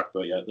haven't even talked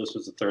about yet, this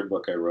was the third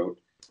book I wrote.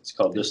 It's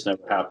called This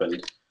Never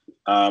Happened.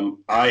 I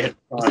had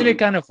Isn't it signed,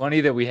 kind of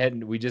funny that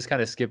we just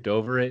kind of skipped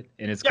over it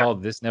and it's yeah,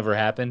 called This Never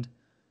Happened?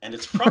 and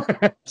it's probably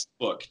the best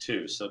book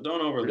too, so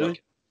don't overlook Really?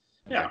 it.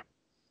 Okay.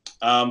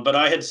 Yeah. But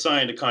I had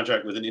signed a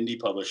contract with an indie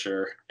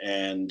publisher,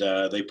 and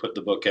they put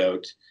the book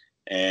out,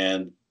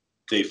 and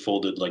they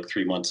folded like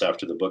 3 months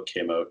after the book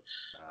came out.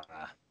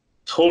 Ah,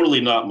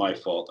 Totally not my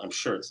fault. I'm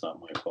sure it's not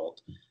my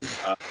fault.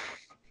 Uh,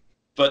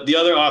 but the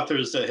other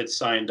authors that had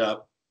signed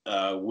up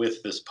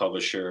with this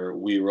publisher,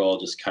 we were all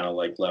just kind of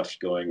like left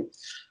going,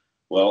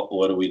 well,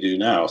 what do we do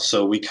now?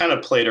 So we kind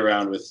of played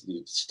around with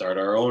start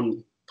our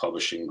own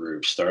publishing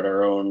group, start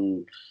our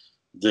own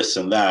this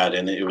and that,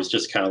 and it was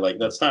just kind of like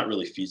that's not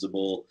really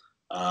feasible.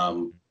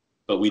 Um,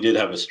 but we did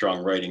have a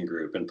strong writing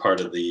group, and part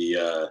of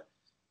the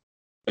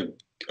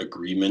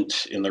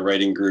agreement in the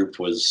writing group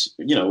was,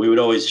 we would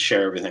always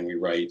share everything we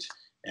write,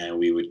 and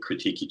we would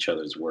critique each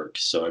other's work.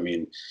 So I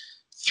mean,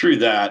 through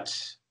that,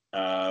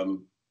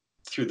 um,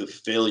 through the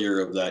failure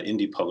of that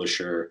indie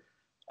publisher,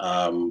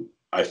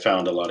 I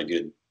found a lot of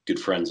good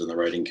friends in the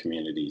writing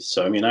community.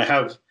 So I mean, I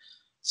have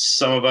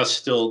some of us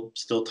still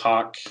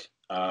talk.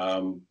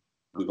 Um,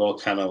 we've all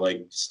kind of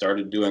like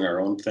started doing our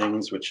own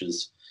things, which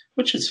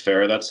is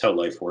fair. That's how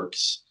life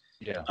works.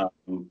 yeah.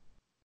 Um,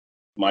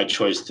 my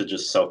choice to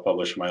just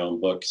self-publish my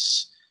own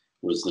books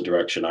was the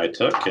direction I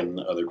took, and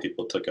other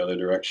people took other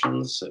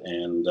directions.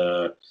 And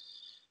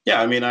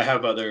yeah, I mean, I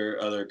have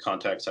other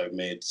contacts I've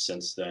made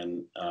since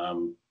then,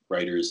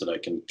 writers that I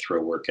can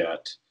throw work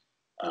at.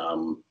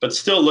 But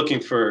still looking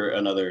for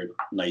another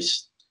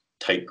nice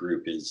tight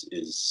group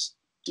is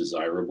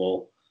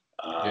desirable.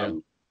 Yeah.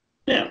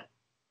 Yeah,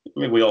 I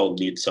mean, we all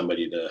need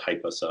somebody to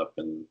hype us up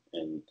and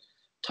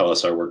tell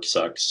us our work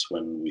sucks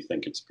when we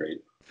think it's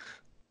great.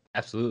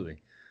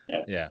 Absolutely.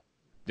 Yeah. Yeah.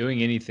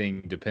 Doing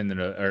anything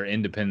or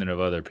independent of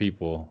other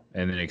people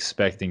and then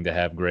expecting to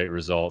have great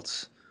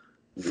results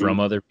Mhm. from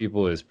other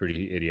people is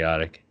pretty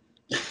idiotic.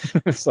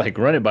 It's like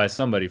run it by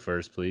somebody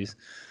first, please.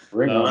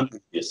 Bring on,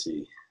 you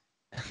see.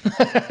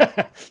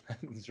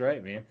 That's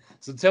right, man.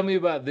 So tell me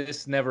about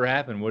This Never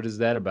Happened. What is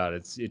that about?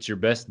 It's your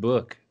best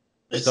book.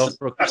 It's the best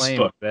Self-proclaimed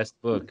book.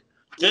 best book.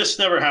 This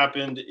Never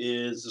Happened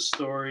is the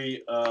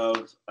story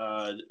of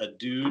a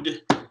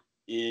dude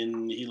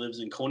he lives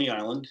in Coney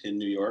Island in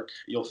New York.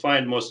 You'll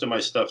find most of my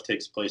stuff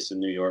takes place in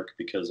New York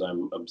because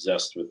I'm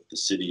obsessed with the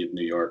city of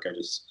New York.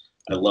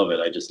 I love it.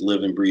 I just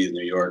live and breathe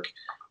New York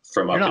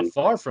from You're up not in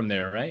far from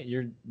there, right?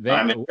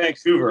 I'm in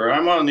Vancouver.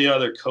 I'm on the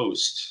other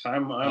coast.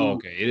 Oh,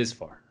 okay. It is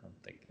far. I'm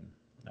thinking.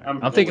 All right.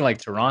 I'm I'm thinking like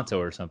Toronto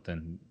or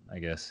something, I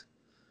guess.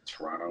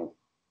 Toronto.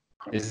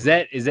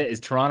 Is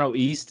Toronto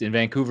east and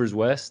Vancouver's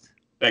west?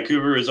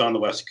 Vancouver is on the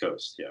west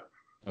coast. Yeah.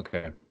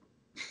 Okay.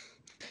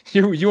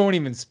 You won't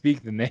even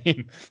speak the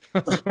name.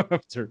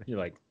 You're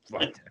like,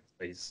 fuck that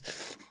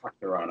place.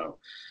 Toronto.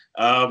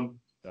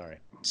 Sorry.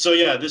 So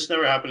yeah, This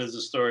Never Happened is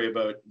a story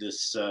about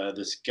this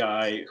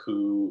guy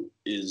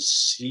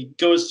he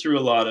goes through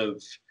a lot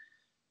of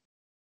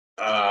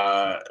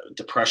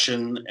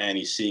depression, and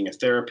he's seeing a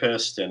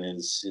therapist, and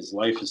his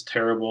life is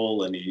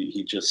terrible, and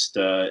he just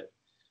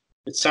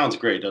it sounds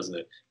great, doesn't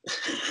it?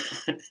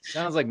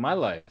 Sounds like my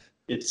life.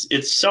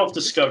 It's self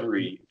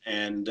discovery,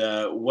 and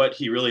what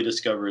he really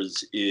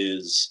discovers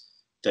is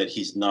that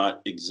he's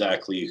not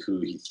exactly who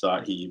he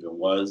thought he even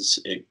was.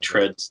 It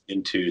treads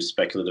into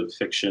speculative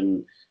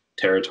fiction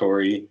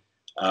territory.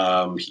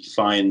 He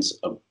finds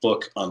a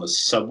book on the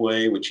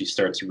subway, which he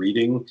starts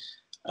reading,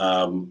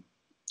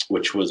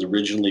 which was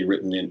originally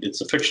written in.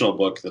 It's a fictional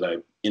book that I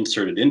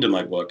inserted into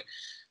my book.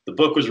 The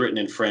book was written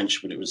in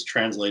French, but it was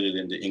translated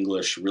into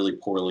English really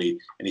poorly.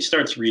 And he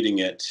starts reading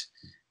it,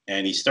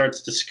 and he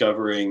starts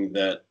discovering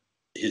that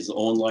his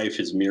own life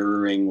is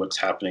mirroring what's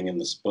happening in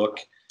this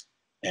book.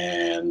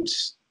 And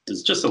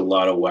there's just a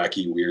lot of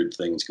wacky, weird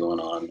things going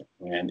on.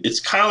 And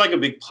it's kind of like a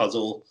big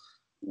puzzle,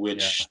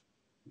 which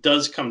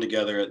does come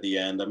together at the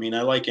end. I mean,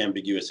 I like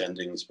ambiguous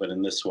endings, but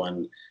in this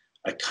one,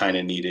 I kind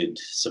of needed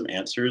some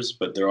answers.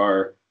 But there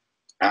are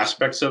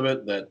aspects of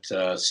it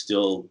that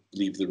still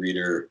leave the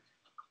reader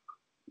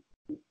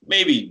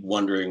maybe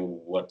wondering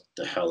what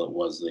the hell it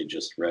was they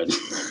just read.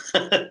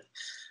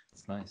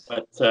 It's nice.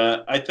 But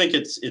I think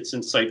it's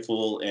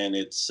insightful, and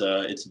it's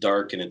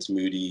dark, and it's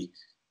moody,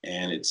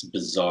 and it's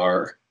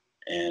bizarre,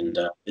 and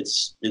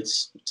it's a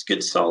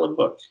good solid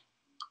book.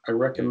 I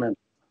recommend.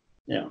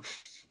 Yeah.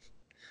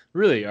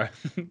 Really? Are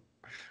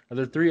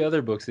there 3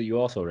 other books that you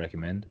also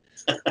recommend?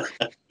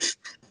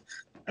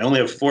 I only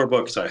have 4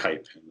 books I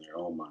hype, and they're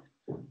all mine.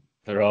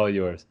 They're all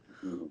yours.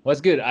 Mm-hmm. Well,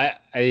 that's good.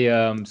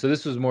 So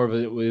this was more of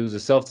it was a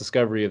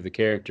self-discovery of the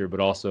character, but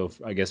also,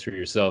 I guess, for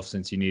yourself,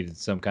 since you needed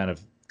some kind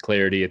of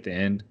clarity at the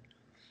end.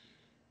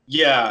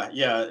 Yeah.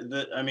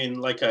 I mean,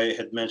 like I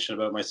had mentioned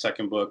about my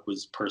second book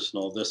was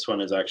personal. This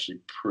one is actually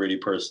pretty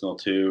personal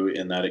too,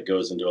 in that it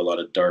goes into a lot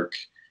of dark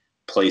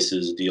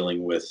places,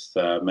 dealing with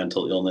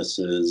mental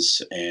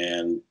illnesses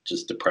and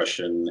just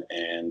depression,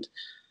 and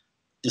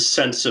this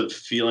sense of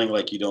feeling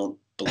like you don't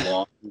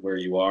belong where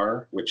you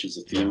are, which is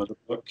the theme of the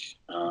book.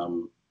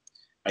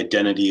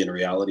 Identity and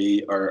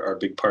reality are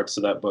big parts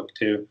of that book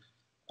too.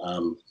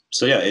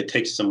 So yeah, it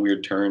takes some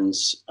weird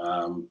turns,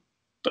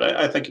 but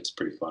I think it's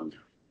pretty fun.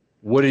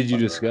 What did you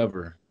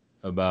discover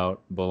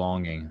about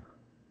belonging?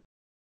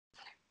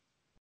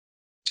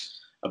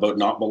 About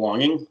not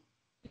belonging?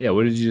 Yeah,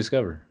 what did you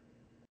discover?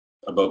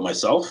 About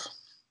myself?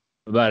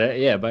 About it?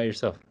 Yeah, about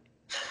yourself.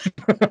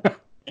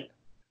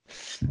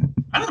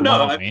 I don't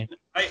know.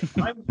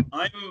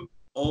 I'm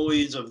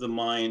always of the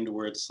mind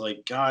where it's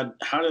like, God,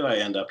 how did I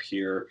end up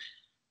here?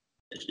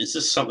 Is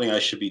this something I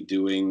should be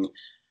doing?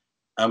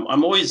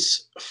 I'm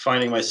always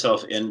finding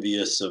myself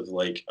envious of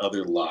like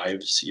other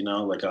lives,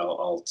 like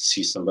I'll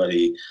see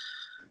somebody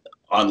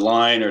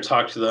online or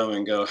talk to them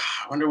and go,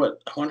 I wonder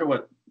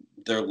what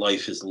their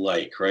life is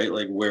like, right?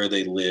 Like where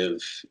they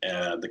live,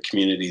 the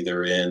community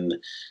they're in,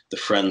 the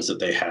friends that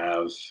they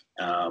have.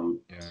 I'm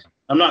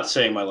not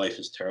saying my life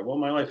is terrible.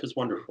 My life is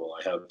wonderful.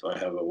 I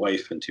have a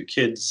wife and 2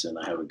 kids, and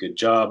I have a good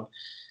job.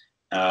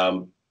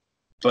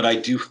 But I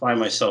do find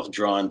myself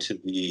drawn to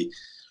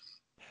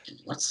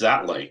what's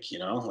that like?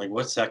 Like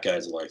what's that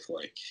guy's life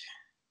like?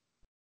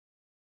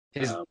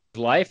 His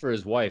life or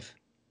his wife?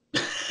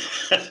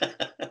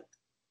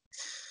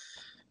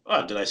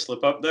 Oh, did I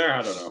slip up there?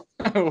 I don't know.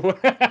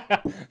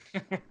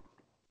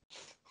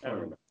 I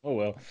don't know. Oh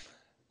well.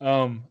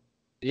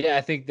 Yeah,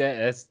 I think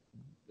that's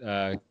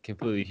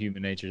completely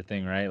human nature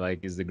thing, right?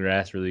 Like, is the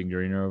grass really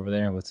greener over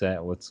there? What's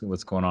that?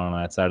 What's going on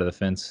that side of the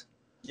fence?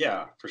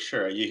 Yeah, for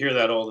sure. You hear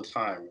that all the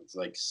time. It's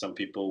like some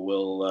people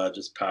will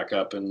just pack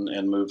up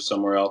and move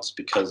somewhere else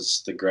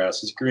because the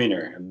grass is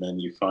greener, and then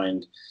you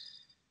find,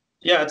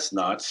 yeah, it's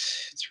not.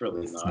 It's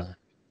really not.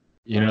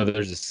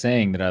 There's a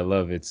saying that I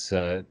love. It's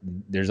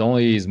there's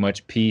only as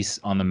much peace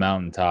on the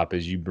mountaintop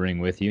as you bring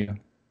with you.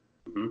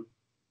 Mm-hmm.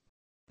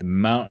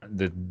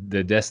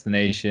 the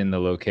destination, the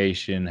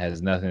location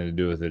has nothing to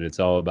do with it. It's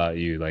all about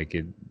you. Like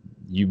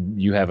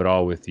you have it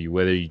all with you,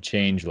 whether you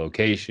change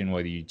location,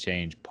 whether you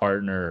change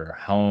partner or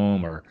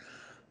home or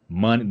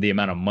money, the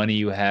amount of money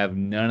you have,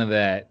 none of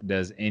that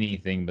does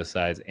anything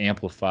besides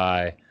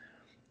amplify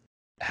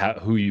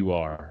who you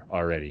are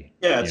already.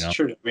 Yeah, it's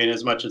true. I mean,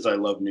 as much as I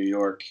love New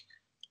York,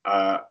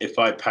 if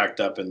I packed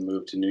up and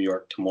moved to New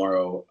York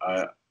tomorrow,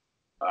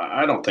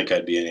 I don't think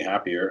I'd be any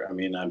happier. I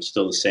mean, I'm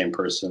still the same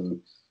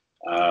person.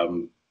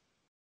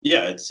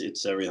 Yeah,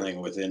 it's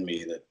everything within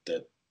me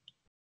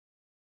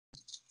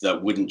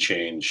that wouldn't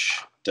change,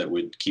 that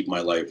would keep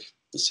my life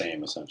the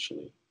same,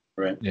 essentially.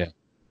 Right? Yeah,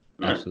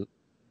 absolutely.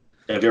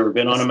 Have you ever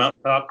been on a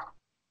mountaintop?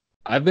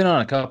 I've been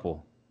on a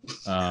couple.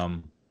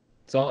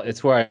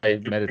 It's where I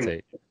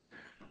meditate.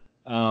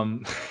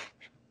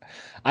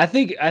 I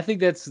think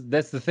that's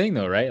the thing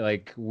though, right?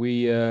 Like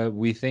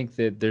we think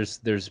that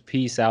there's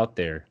peace out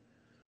there,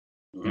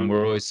 and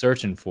we're always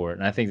searching for it.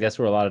 And I think that's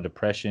where a lot of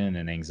depression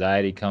and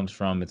anxiety comes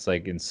from. It's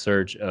like in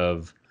search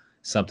of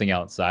something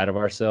outside of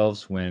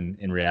ourselves, when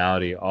in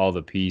reality, all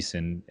the peace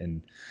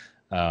and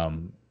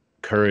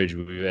courage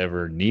we've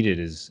ever needed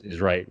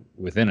is right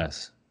within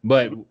us.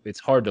 But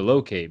it's hard to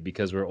locate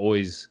because we're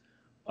always,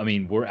 I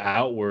mean, we're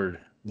outward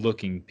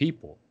looking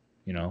people.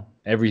 You know,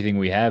 everything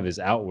we have is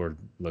outward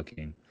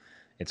looking.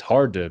 It's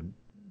hard to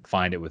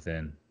find it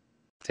within.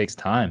 It takes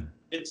time.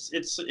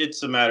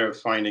 It's a matter of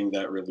finding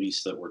that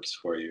release that works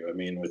for you. I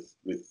mean, with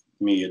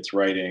me, it's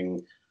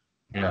writing.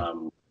 Yeah.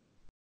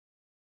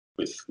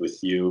 With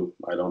you,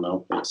 I don't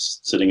know.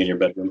 It's sitting in your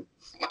bedroom,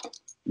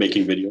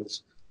 making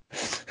videos.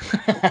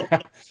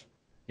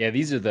 Yeah,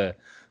 these are the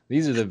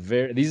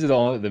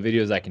only the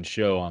videos I can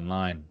show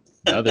online.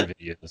 The other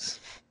videos,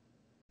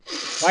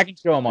 I can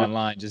show them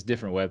online, just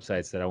different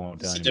websites that I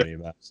won't tell anybody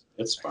about.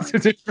 It's fine.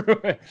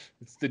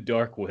 It's the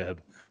dark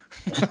web.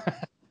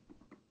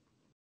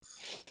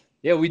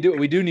 Yeah, we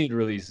do need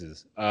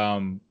releases.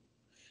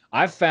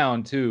 I've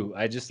found too.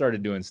 I just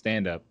started doing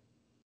stand up,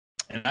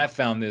 and I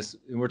found this.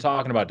 And we're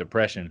talking about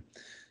depression,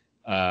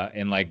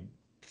 and like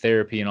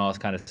therapy and all this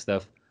kind of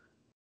stuff.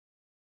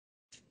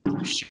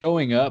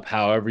 Showing up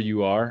however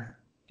you are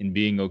and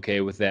being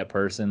okay with that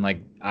person.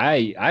 Like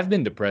I've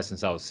been depressed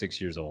since I was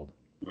 6 years old,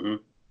 and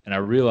I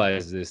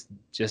realized this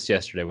just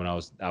yesterday when I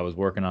was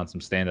working on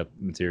some stand up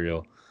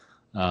material.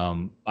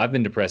 I've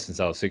been depressed since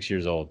I was 6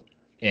 years old.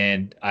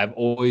 And I've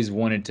always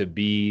wanted to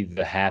be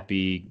the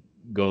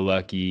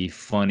happy-go-lucky,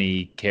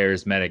 funny,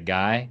 charismatic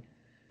guy.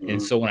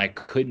 And so when I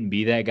couldn't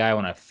be that guy,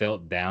 when I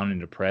felt down and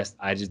depressed,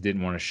 I just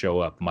didn't want to show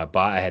up.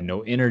 I had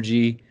no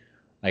energy.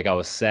 Like I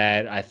was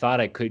sad. I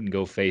thought I couldn't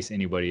go face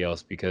anybody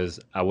else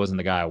because I wasn't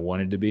the guy I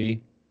wanted to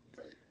be.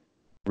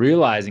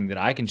 Realizing that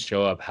I can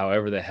show up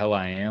however the hell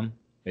I am,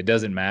 it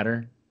doesn't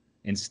matter,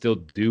 and still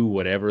do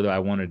whatever that I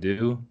want to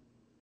do.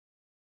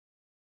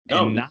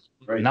 And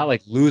not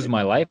like lose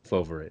my life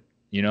over it.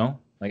 You know,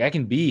 like I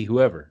can be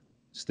whoever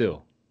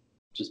still.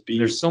 Just be.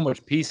 There's so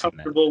much peace in that.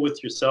 Comfortable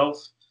with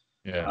yourself.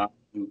 Yeah.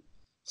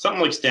 Something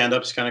like stand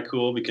up is kind of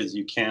cool because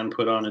you can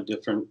put on a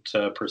different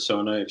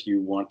persona if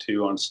you want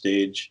to on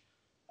stage.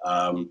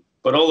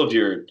 But all of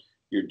your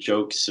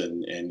jokes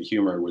and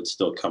humor would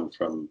still come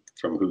from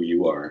who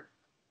you are.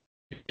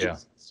 Yeah.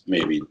 It's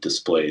maybe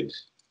displayed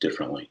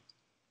differently.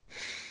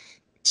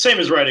 Same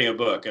as writing a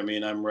book. I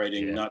mean, I'm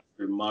writing not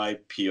through my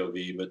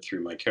POV, but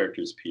through my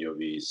character's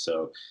POV.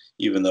 So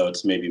even though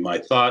it's maybe my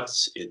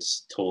thoughts,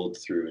 it's told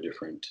through a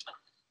different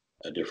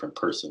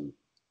person.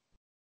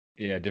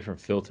 Yeah,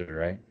 different filter,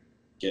 right?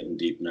 Getting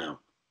deep now.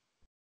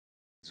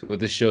 So what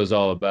this show's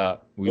all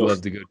about. We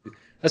love to go.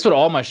 That's what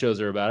all my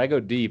shows are about. I go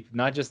deep,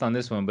 not just on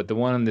this one, but the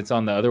one that's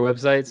on the other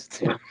websites.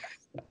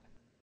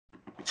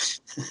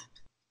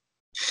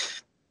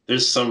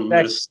 There's some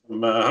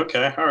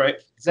okay, all right.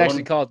 It's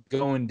actually called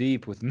Going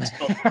Deep with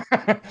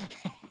Matt.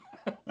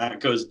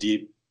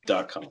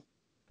 MattGoesDeep.com.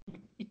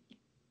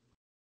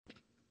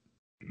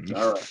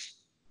 All right.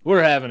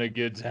 We're having a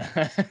good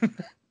time.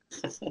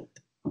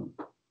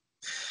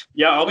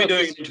 Yeah, I'll be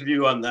doing an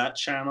interview on that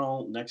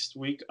channel next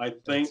week, I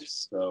think.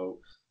 So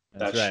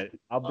that's right.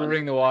 I'll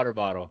bring the water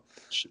bottle.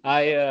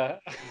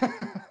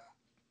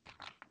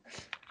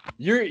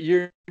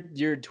 Your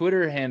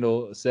Twitter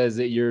handle says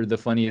that you're the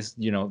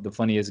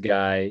funniest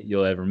guy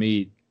you'll ever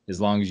meet, as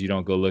long as you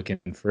don't go looking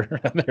for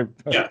other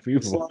people.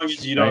 As long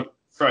as you don't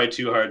try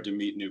too hard to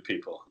meet new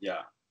people.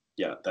 Yeah,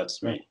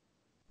 that's me.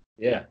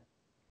 Yeah.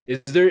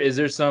 Is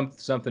there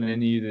something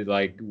in you that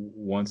like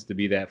wants to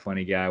be that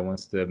funny guy,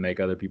 wants to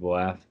make other people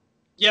laugh?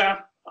 Yeah,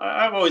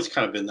 I've always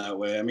kind of been that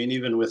way. I mean,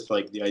 even with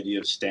like the idea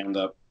of stand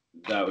up,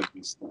 that would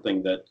be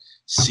something that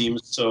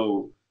seems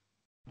so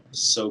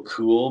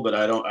cool, but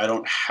I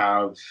don't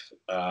have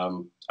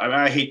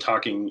I hate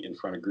talking in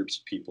front of groups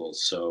of people,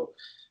 so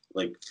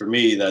like for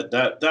me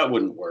that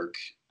wouldn't work,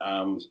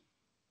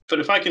 but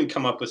if I can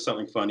come up with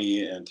something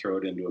funny and throw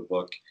it into a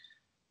book,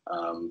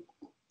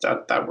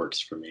 that works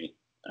for me.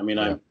 I mean,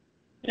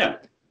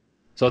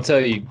 so I'll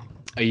tell you,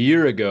 a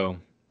year ago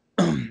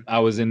I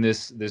was in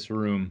this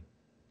room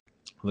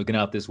looking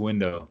out this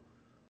window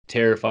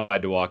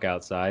terrified to walk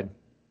outside,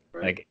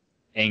 Right. like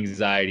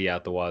anxiety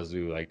out the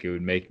wazoo. Like it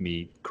would make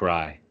me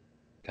cry,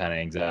 kind of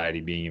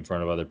anxiety being in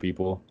front of other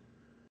people.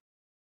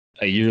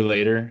 A year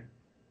later,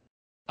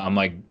 I'm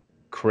like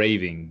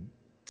craving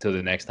till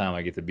the next time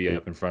I get to be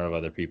up in front of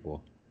other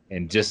people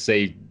and just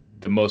say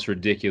the most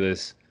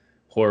ridiculous,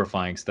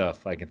 horrifying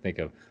stuff I can think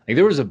of. Like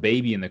there was a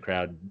baby in the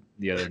crowd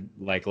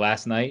like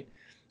last night,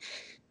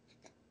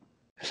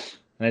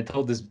 and I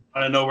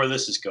don't know where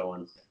this is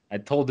going. I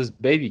told this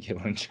baby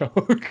killing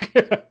joke.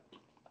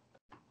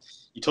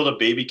 You told a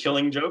baby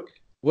killing joke?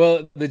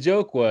 Well, the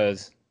joke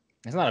was,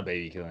 it's not a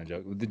baby killing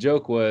joke. The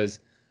joke was,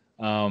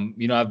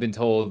 I've been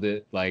told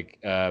that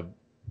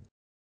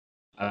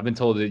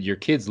your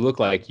kids look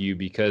like you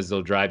because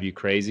they'll drive you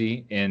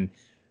crazy, and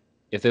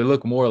if they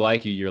look more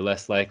like you, you're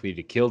less likely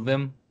to kill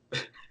them.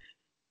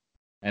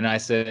 And I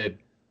said,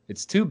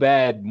 it's too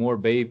bad more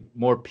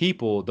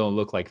people don't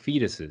look like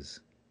fetuses.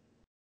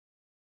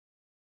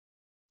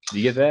 Do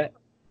you get that?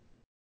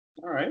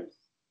 All right.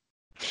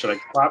 Should I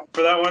clap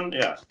for that one?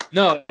 Yeah.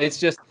 No,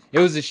 it's a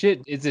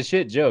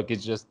shit joke.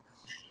 It's just,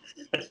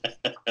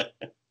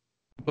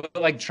 but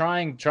like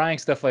trying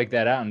stuff like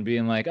that out and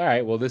being like, all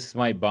right, well, this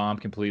might bomb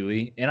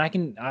completely, and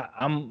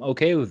I'm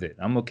okay with it.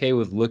 I'm okay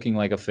with looking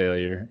like a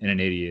failure and an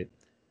idiot,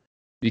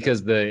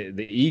 because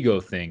the ego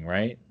thing,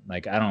 right?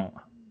 Like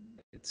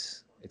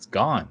it's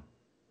gone.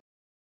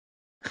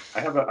 I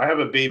have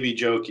a baby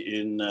joke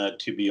in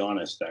To Be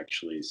Honest,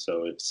 actually.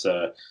 So it's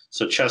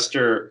so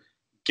Chester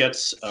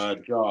gets a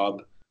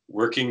job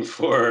working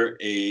for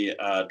a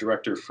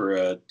director for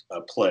a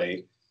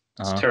play.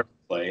 It's a terrible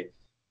play,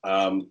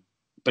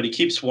 but he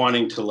keeps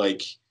wanting to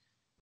like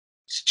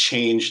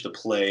change the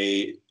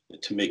play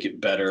to make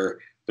it better,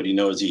 but he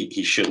knows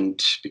he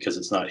shouldn't because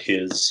it's not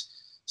his.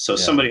 So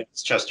somebody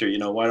asks Chester,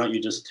 why don't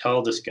you just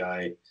tell this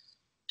guy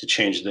to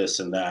change this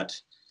and that?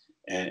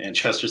 And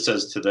Chester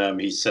says to them,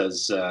 he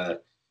says,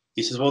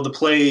 well, the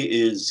play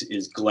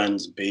is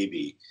Glenn's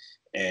baby,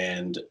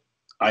 and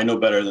I know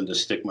better than to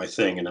stick my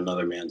thing in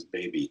another man's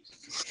baby.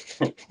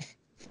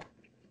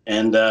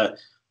 And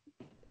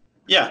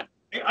yeah,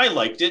 I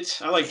liked it.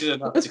 I liked it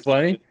enough. That's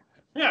funny.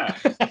 Yeah.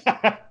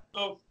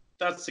 So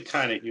that's the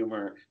kind of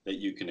humor that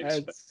you can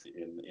expect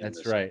in that's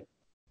this. Right.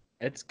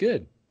 It's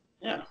good.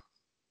 Yeah.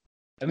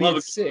 I mean, I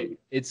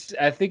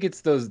think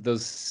it's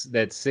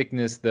that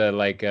sickness, the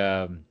like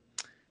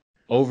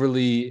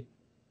overly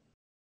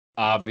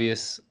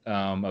obvious,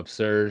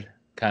 absurd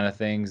kind of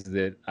things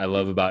that I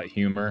love about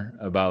humor,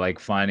 about like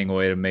finding a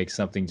way to make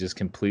something just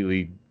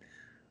completely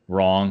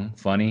wrong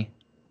funny.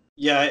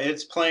 Yeah,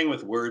 it's playing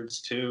with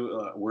words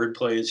too.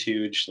 Wordplay is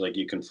huge. Like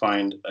you can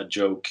find a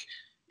joke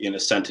in a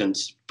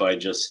sentence by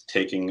just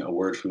taking a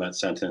word from that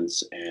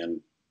sentence and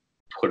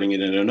putting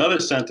it in another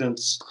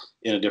sentence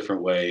in a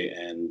different way.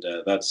 And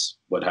that's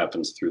what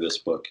happens through this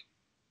book.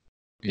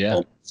 Yeah.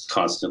 Almost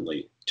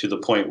constantly, to the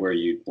point where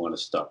you want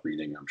to stop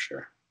reading, I'm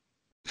sure.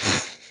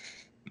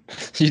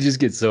 You just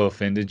get so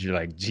offended. You're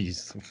like,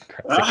 geez,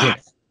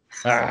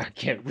 I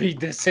can't read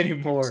this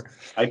anymore.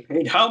 I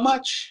paid how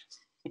much?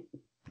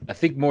 I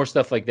think more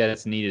stuff like that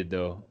is needed,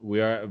 though. We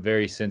are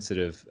very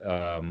sensitive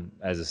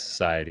as a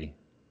society.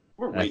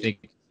 I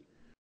think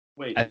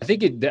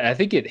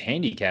it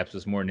handicaps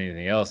us more than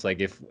anything else. Like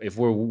if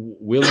we're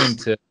willing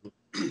to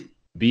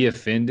be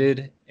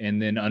offended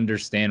and then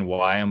understand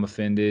why I'm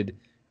offended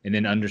and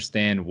then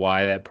understand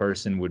why that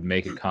person would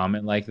make a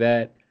comment like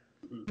that,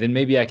 then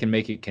maybe I can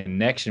make a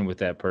connection with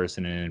that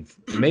person and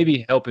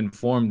maybe help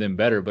inform them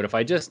better. But if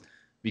I just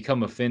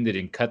become offended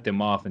and cut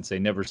them off and say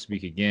never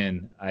speak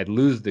again, I'd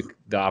lose the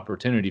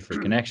opportunity for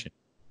connection.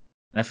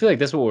 And I feel like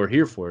that's what we're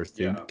here for, is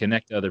to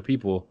connect to other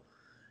people.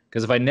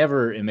 Because if I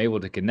never am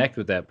able to connect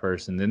with that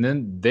person,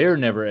 then they're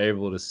never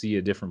able to see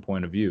a different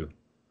point of view.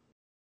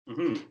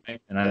 Mm-hmm.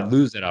 And I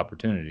lose that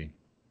opportunity.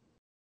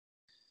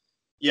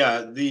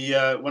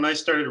 Yeah, when I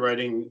started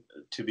writing,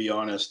 to be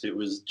honest, it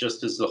was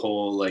just as the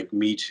whole like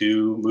Me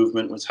Too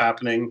movement was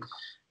happening.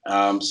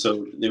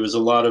 So there was a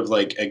lot of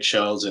like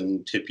eggshells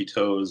and tippy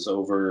toes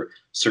over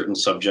certain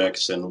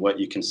subjects and what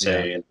you can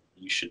say and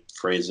you should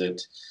phrase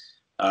it.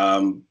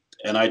 And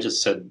I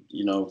just said,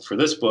 for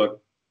this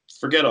book,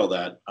 forget all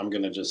that. I'm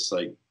going to just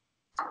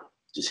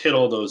hit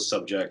all those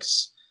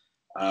subjects.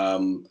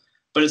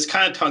 But it's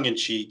kind of tongue in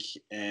cheek,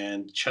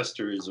 and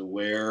Chester is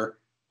aware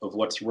of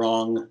what's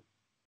wrong,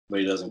 but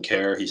he doesn't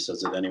care. He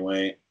says it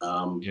anyway.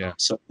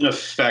 So in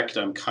effect,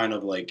 I'm kind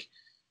of like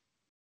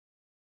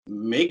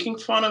making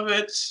fun of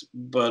it,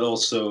 but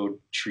also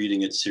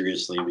treating it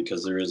seriously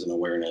because there is an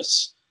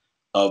awareness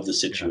of the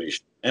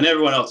situation. And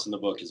everyone else in the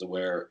book is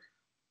aware.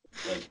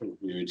 Like,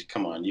 dude,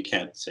 come on, you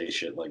can't say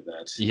shit like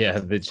that. Yeah,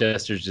 the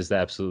Chester's just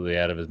absolutely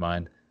out of his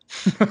mind.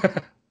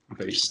 But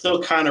you're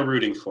still kind of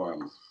rooting for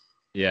him.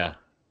 Yeah.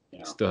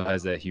 Still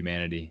has that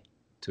humanity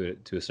to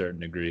a certain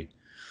degree.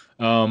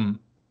 So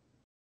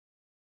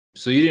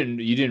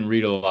you didn't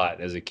read a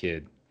lot as a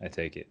kid, I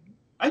take it.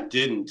 I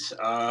didn't.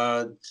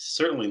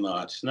 Certainly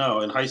not.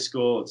 No, in high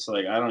school, it's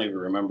like I don't even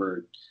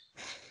remember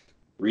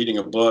reading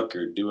a book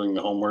or doing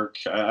the homework.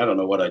 I don't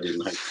know what I did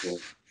in high school.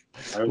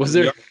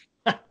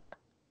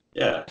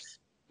 Yeah.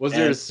 Was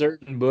there a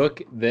certain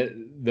book that,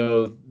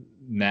 though,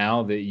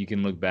 now that you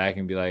can look back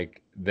and be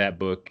like, that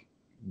book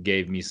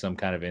gave me some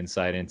kind of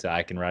insight into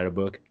I can write a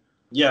book?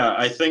 Yeah,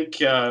 I think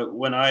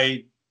when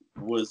I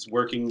was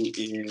working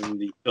in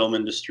the film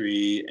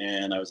industry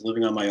and I was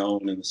living on my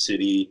own in the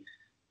city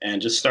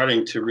and just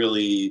starting to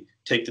really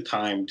take the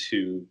time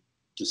to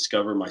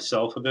discover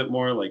myself a bit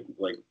more, like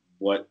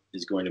what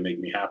is going to make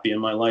me happy in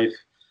my life,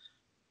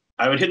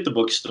 I would hit the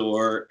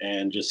bookstore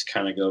and just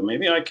kind of go,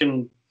 maybe I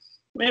can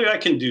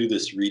do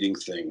this reading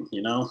thing,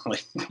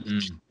 like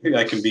Mm. maybe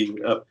I can be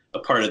a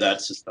part of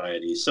that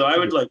society. So I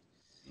would like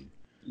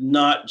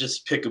not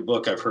just pick a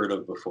book I've heard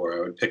of before.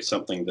 I would pick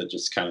something that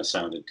just kind of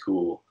sounded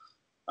cool.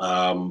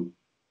 Um,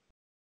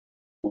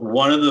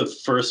 One of the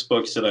first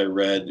books that I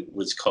read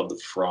was called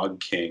The Frog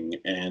King,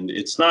 and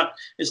it's not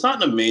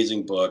an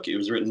amazing book. It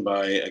was written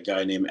by a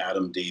guy named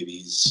Adam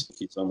Davies.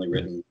 He's only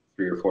written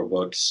 3 or 4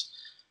 books.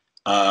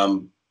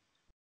 Um,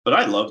 but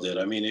I loved it.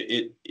 I mean,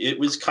 it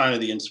was kind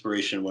of the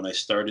inspiration when I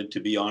started,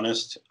 to be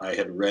honest. I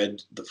had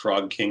read The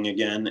Frog King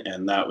again,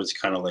 and that was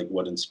kind of like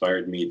what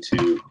inspired me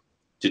to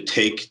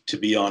take, to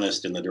be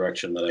honest, in the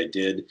direction that I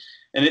did.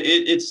 And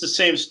it's the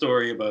same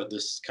story about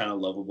this kind of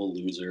lovable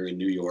loser in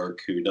New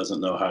York who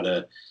doesn't know how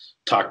to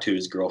talk to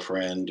his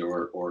girlfriend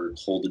or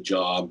hold a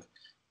job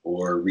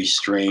or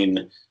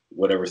restrain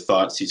whatever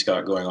thoughts he's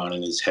got going on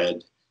in his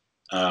head.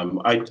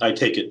 I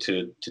take it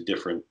to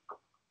different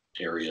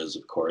areas,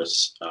 of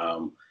course.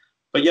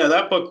 But yeah,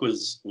 that book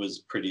was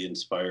pretty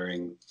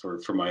inspiring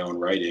for my own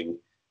writing.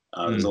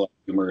 There's a lot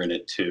of humor in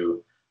it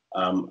too.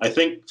 I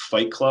think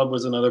Fight Club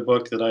was another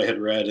book that I had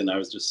read, and I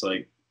was just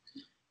like,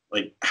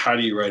 how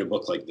do you write a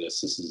book like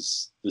this?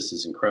 This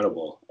is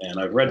incredible. And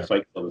I've read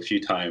Fight Club a few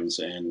times,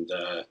 and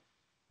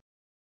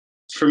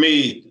for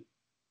me,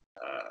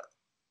 uh,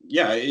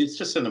 yeah, it's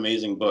just an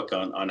amazing book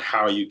on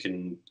how you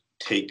can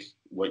take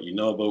what you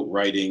know about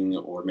writing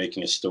or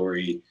making a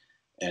story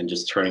and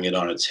just turning it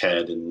on its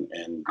head and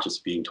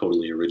just being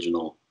totally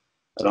original.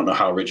 I don't know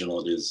how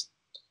original it is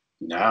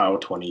now,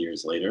 20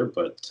 years later,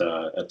 but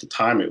at the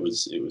time it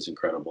was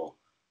incredible.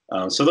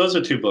 So those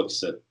are 2 books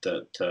that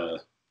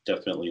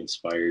definitely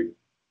inspired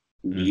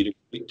me to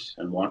write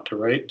and want to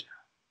write.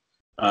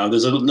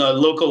 There's a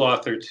local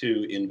author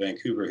too in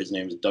Vancouver. His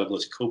name is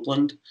Douglas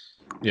Copeland.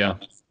 Yeah.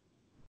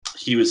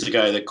 He was the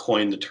guy that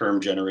coined the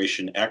term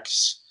Generation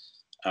X.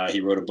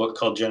 He wrote a book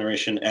called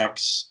Generation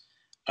X.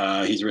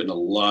 He's written a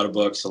lot of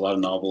books, a lot of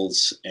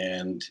novels,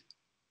 and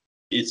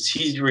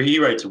he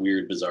writes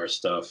weird, bizarre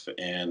stuff.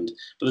 But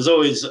there's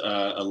always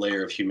a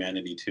layer of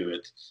humanity to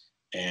it,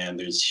 and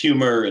there's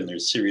humor, and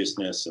there's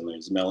seriousness, and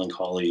there's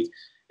melancholy,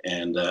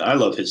 and I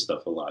love his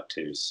stuff a lot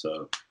too.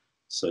 So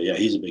yeah,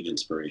 he's a big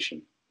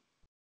inspiration.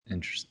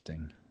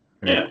 Interesting.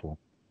 Very cool.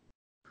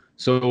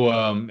 So,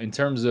 in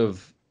terms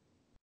of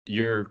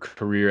your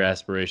career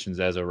aspirations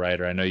as a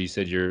writer, I know you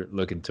said you're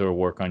looking to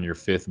work on your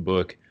 5th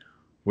book.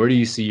 Where do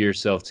you see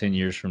yourself 10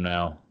 years from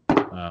now,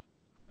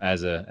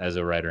 as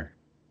a writer?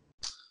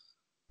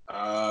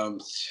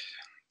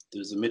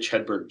 There's a Mitch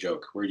Hedberg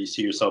joke. Where do you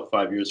see yourself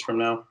 5 years from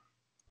now?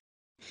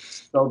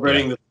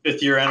 Celebrating the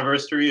 5th year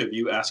anniversary of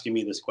you asking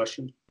me this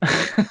question.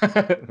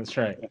 That's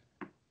right.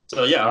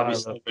 So yeah, I'll be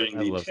celebrating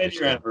the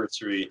 10-year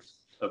anniversary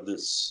of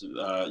this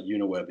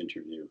UniWeb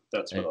interview.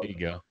 That's what there you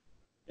go.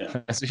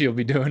 Yeah. That's what you'll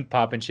be doing,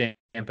 popping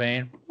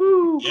champagne.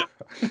 Woo!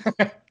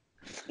 Yeah.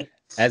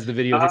 As the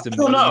video hits a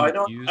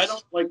million views. I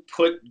don't like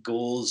put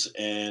goals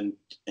and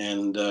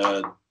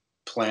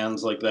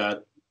plans like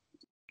that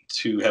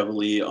too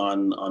heavily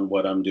on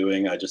what I'm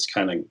doing. I just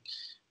kind of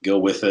go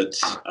with it.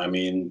 I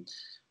mean,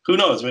 who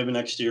knows? Maybe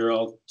next year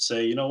I'll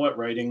say, you know what,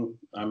 writing,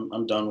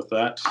 I'm done with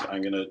that.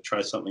 I'm gonna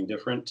try something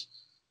different.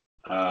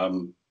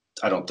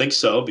 I don't think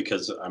so,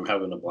 because I'm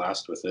having a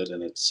blast with it,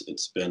 and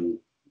it's been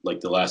like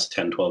the last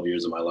 10, 12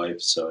 years of my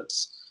life, so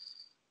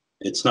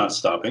it's not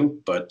stopping.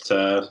 But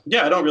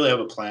yeah, I don't really have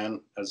a plan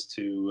as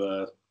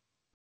to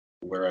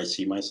where I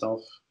see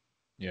myself.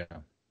 Yeah,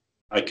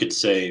 I could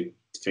say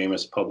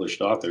famous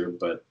published author,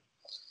 but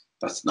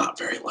that's not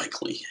very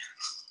likely.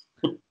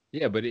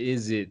 Yeah, but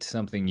is it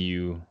something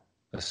you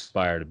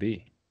aspire to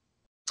be?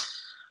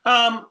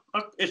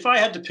 If I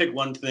had to pick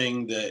one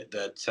thing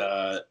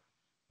that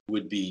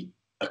would be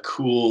a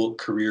cool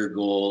career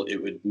goal, it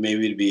would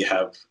maybe be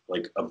have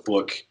like a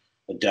book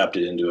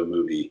adapted into a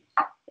movie,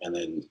 and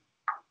then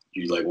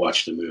you like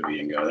watch the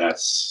movie and go,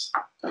 that's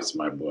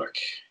my book.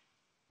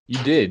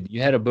 You did.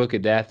 You had a book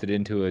adapted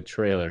into a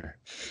trailer.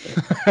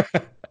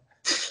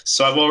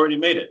 So I've already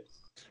made it.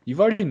 You've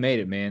already made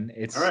it, man.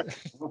 It's all right.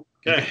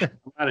 Okay.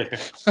 I'm out of here.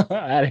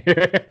 Out of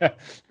here.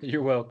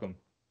 You're welcome.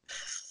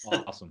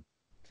 Awesome.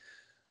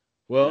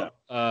 Well,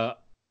 yeah.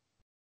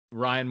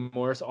 Ryan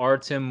Morris,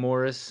 Tim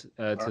Morris,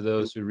 to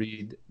those who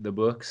read the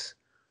books.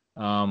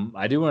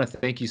 I do want to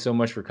thank you so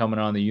much for coming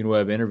on the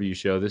UniWeb interview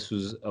show. This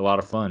was a lot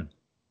of fun.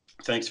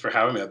 Thanks for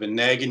having me. I've been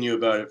nagging you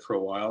about it for a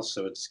while,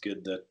 so it's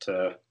good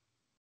that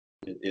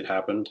it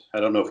happened.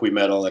 I don't know if we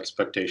met all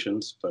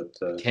expectations, but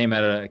came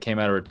out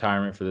of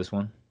retirement for this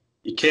one.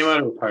 You came out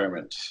of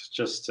retirement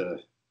just to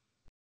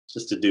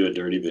do a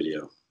dirty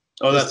video.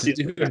 Oh, just that's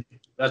to the do it.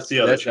 that's the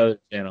other That's the channel. other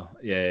channel.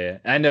 Yeah, yeah.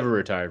 I never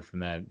retired from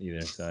that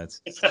either, so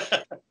it's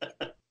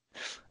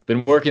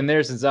been working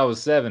there since I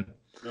was 7.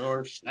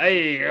 North.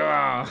 Hey,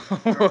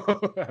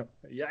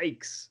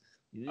 yikes.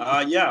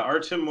 Yeah,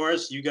 Artem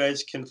Morris. You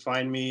guys can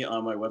find me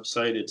on my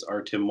website. It's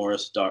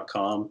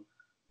artimmorris.com,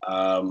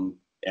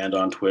 and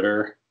on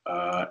Twitter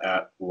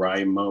at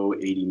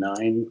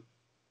Rymo89.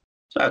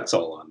 That's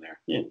all on there.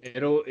 Yeah.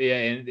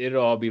 And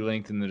it'll all be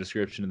linked in the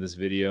description of this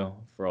video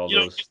for all You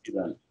don't those. need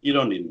me then. You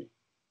don't need me.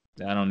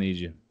 I don't need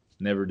you.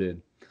 Never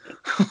did.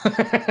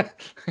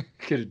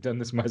 Could have done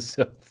this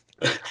myself.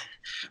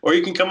 Or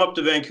you can come up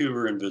to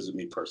Vancouver and visit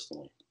me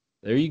personally.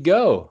 There you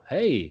go.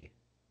 Hey,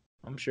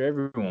 I'm sure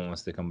everyone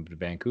wants to come to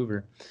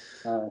Vancouver.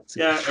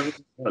 Yeah,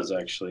 everyone does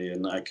actually,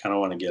 and I kind of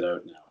want to get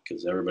out now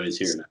because everybody's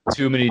here now.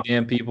 Too many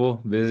damn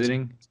people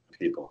visiting.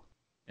 People.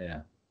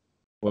 Yeah.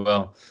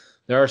 Well,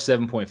 there are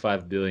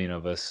 7.5 billion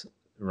of us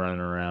running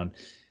around.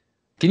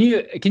 Can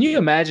you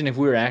imagine if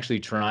we were actually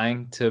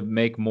trying to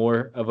make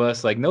more of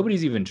us? Like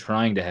nobody's even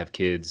trying to have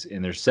kids,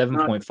 and there's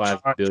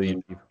 7.5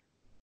 billion people.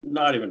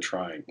 Not even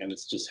trying, and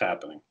it's just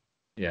happening.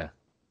 Yeah.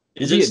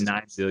 Is it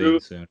 9 billion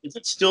soon? Is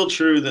it still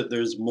true that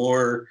there's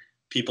more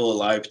people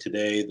alive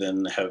today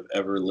than have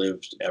ever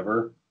lived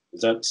ever?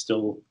 Is that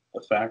still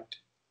a fact?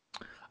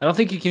 I don't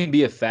think it can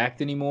be a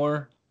fact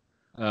anymore,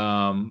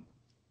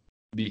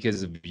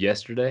 because of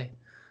yesterday.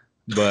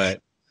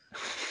 But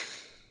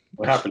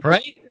What happened?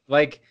 right?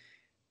 Like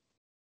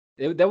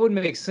that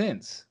wouldn't make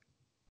sense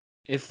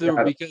if there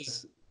Yeah.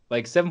 because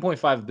like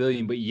 7.5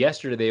 billion, but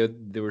yesterday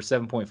there were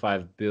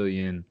 7.5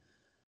 billion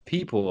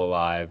people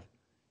alive,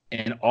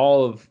 and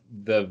all of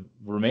the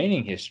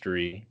remaining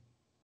history.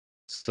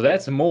 So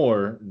that's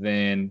more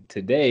than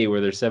today, where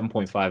there's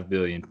 7.5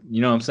 billion.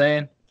 You know what I'm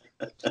saying?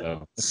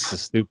 So that's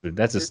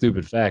a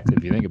stupid fact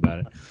if you think about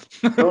it.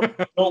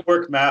 Don't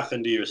work math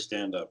into your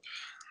stand-up.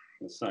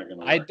 It's not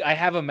gonna work. I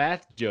have a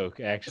math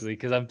joke actually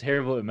because I'm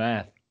terrible at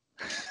math.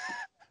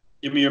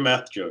 Give me your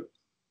math joke.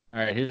 All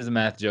right, here's a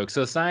math joke.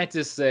 So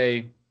scientists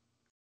say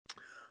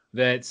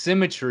that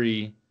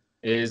symmetry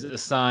is a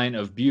sign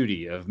of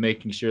beauty, of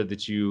making sure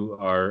that you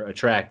are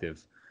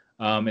attractive.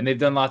 And they've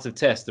done lots of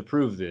tests to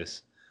prove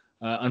this.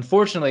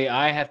 Unfortunately,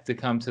 I have to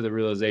come to the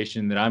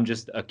realization that I'm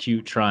just a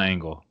cute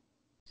triangle.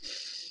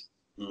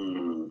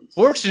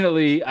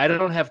 Fortunately, I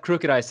don't have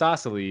crooked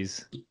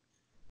isosceles.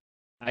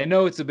 I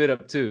know it's a bit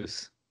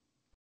obtuse.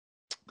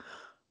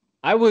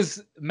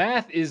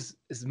 Math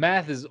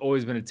has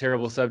always been a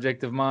terrible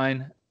subject of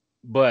mine,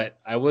 but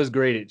I was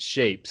great at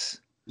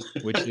shapes,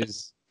 which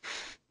is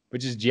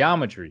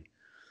geometry.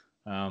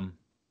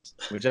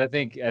 Which I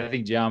think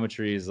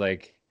geometry is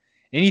like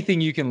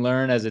anything you can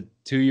learn as a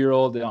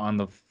 2-year-old on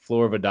the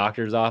floor of a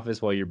doctor's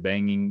office while you're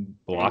banging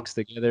blocks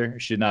together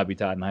should not be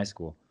taught in high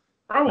school.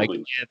 Probably. Like,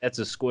 yeah, that's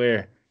a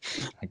square.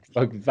 Like,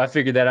 fuck, if I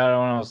figured that out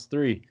when I was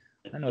 3,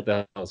 I know what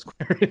the hell a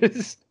square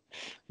is.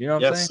 You know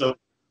what I'm saying? So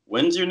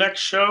when's your next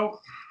show?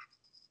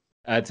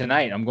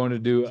 Tonight I'm going to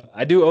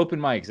do open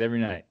mics every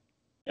night.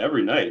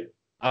 Every night.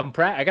 I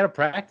gotta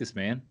practice,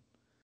 man.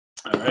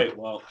 All right.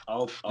 Well,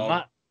 I'll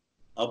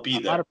be there.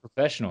 I'm not a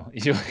professional.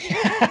 You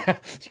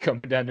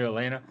coming down to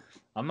Atlanta?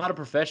 I'm not a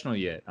professional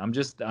yet. I'm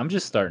just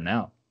starting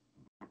out.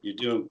 You're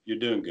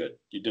doing good.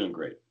 You're doing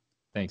great.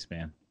 Thanks,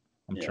 man.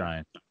 I'm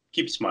trying.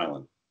 Keep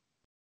smiling.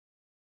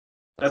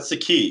 That's the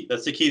key.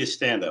 That's the key to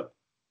stand up.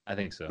 I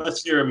think so.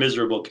 Unless you're a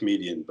miserable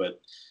comedian, but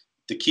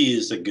the key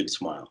is a good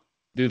smile.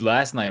 Dude,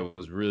 last night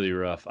was really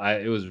rough.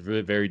 It was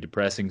really very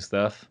depressing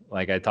stuff.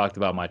 Like I talked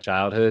about my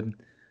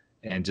childhood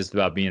and just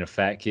about being a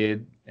fat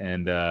kid,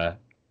 and the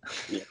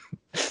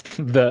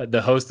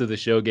host of the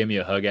show gave me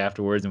a hug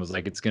afterwards and was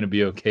like, "It's gonna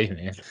be okay,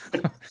 man."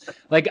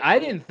 Like I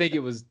didn't think it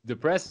was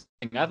depressing.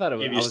 I thought I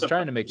was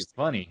trying to make it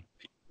funny.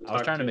 I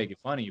was trying to make it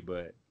funny,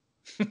 but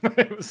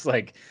it was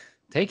like,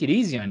 take it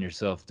easy on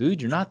yourself, dude.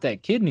 You're not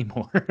that kid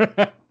anymore.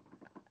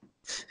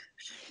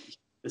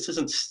 This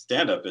isn't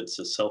stand-up. It's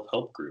a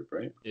self-help group,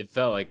 right? It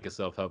felt like a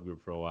self-help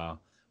group for a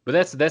while. But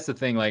that's the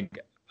thing. Like,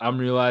 I'm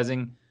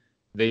realizing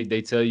they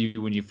tell you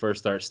when you first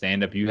start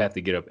stand-up, you have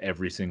to get up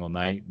every single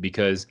night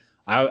because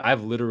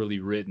I've literally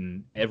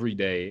written every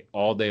day,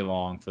 all day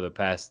long for the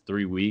past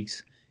 3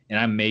 weeks, and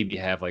I maybe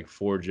have like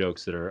 4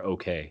 jokes that are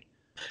okay,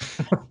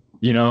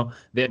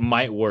 that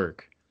might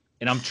work.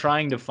 And I'm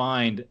trying to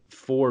find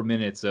 4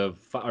 minutes or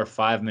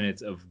 5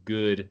 minutes of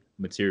good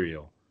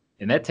material.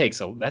 And that takes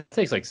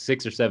like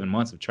 6 or 7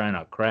 months of trying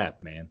out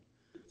crap, man.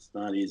 It's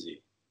not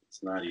easy.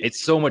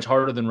 It's so much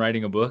harder than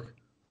writing a book.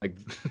 Like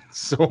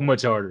so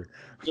much harder.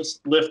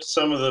 Just lift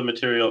some of the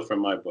material from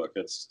my book.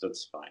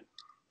 That's fine.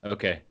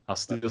 Okay, I'll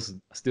steal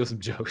some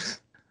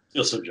jokes.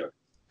 Steal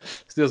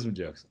some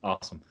jokes.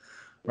 Awesome.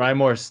 Ryan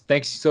Morris,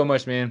 thanks so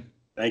much, man.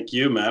 Thank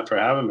you, Matt, for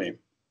having me.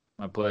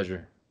 My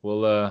pleasure.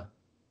 We'll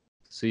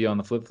see you on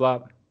the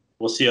flip-flop.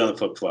 We'll see you on the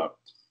flip-flop.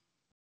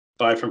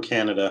 Bye from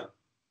Canada.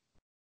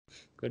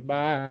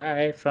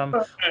 Goodbye from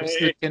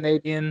the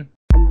Canadian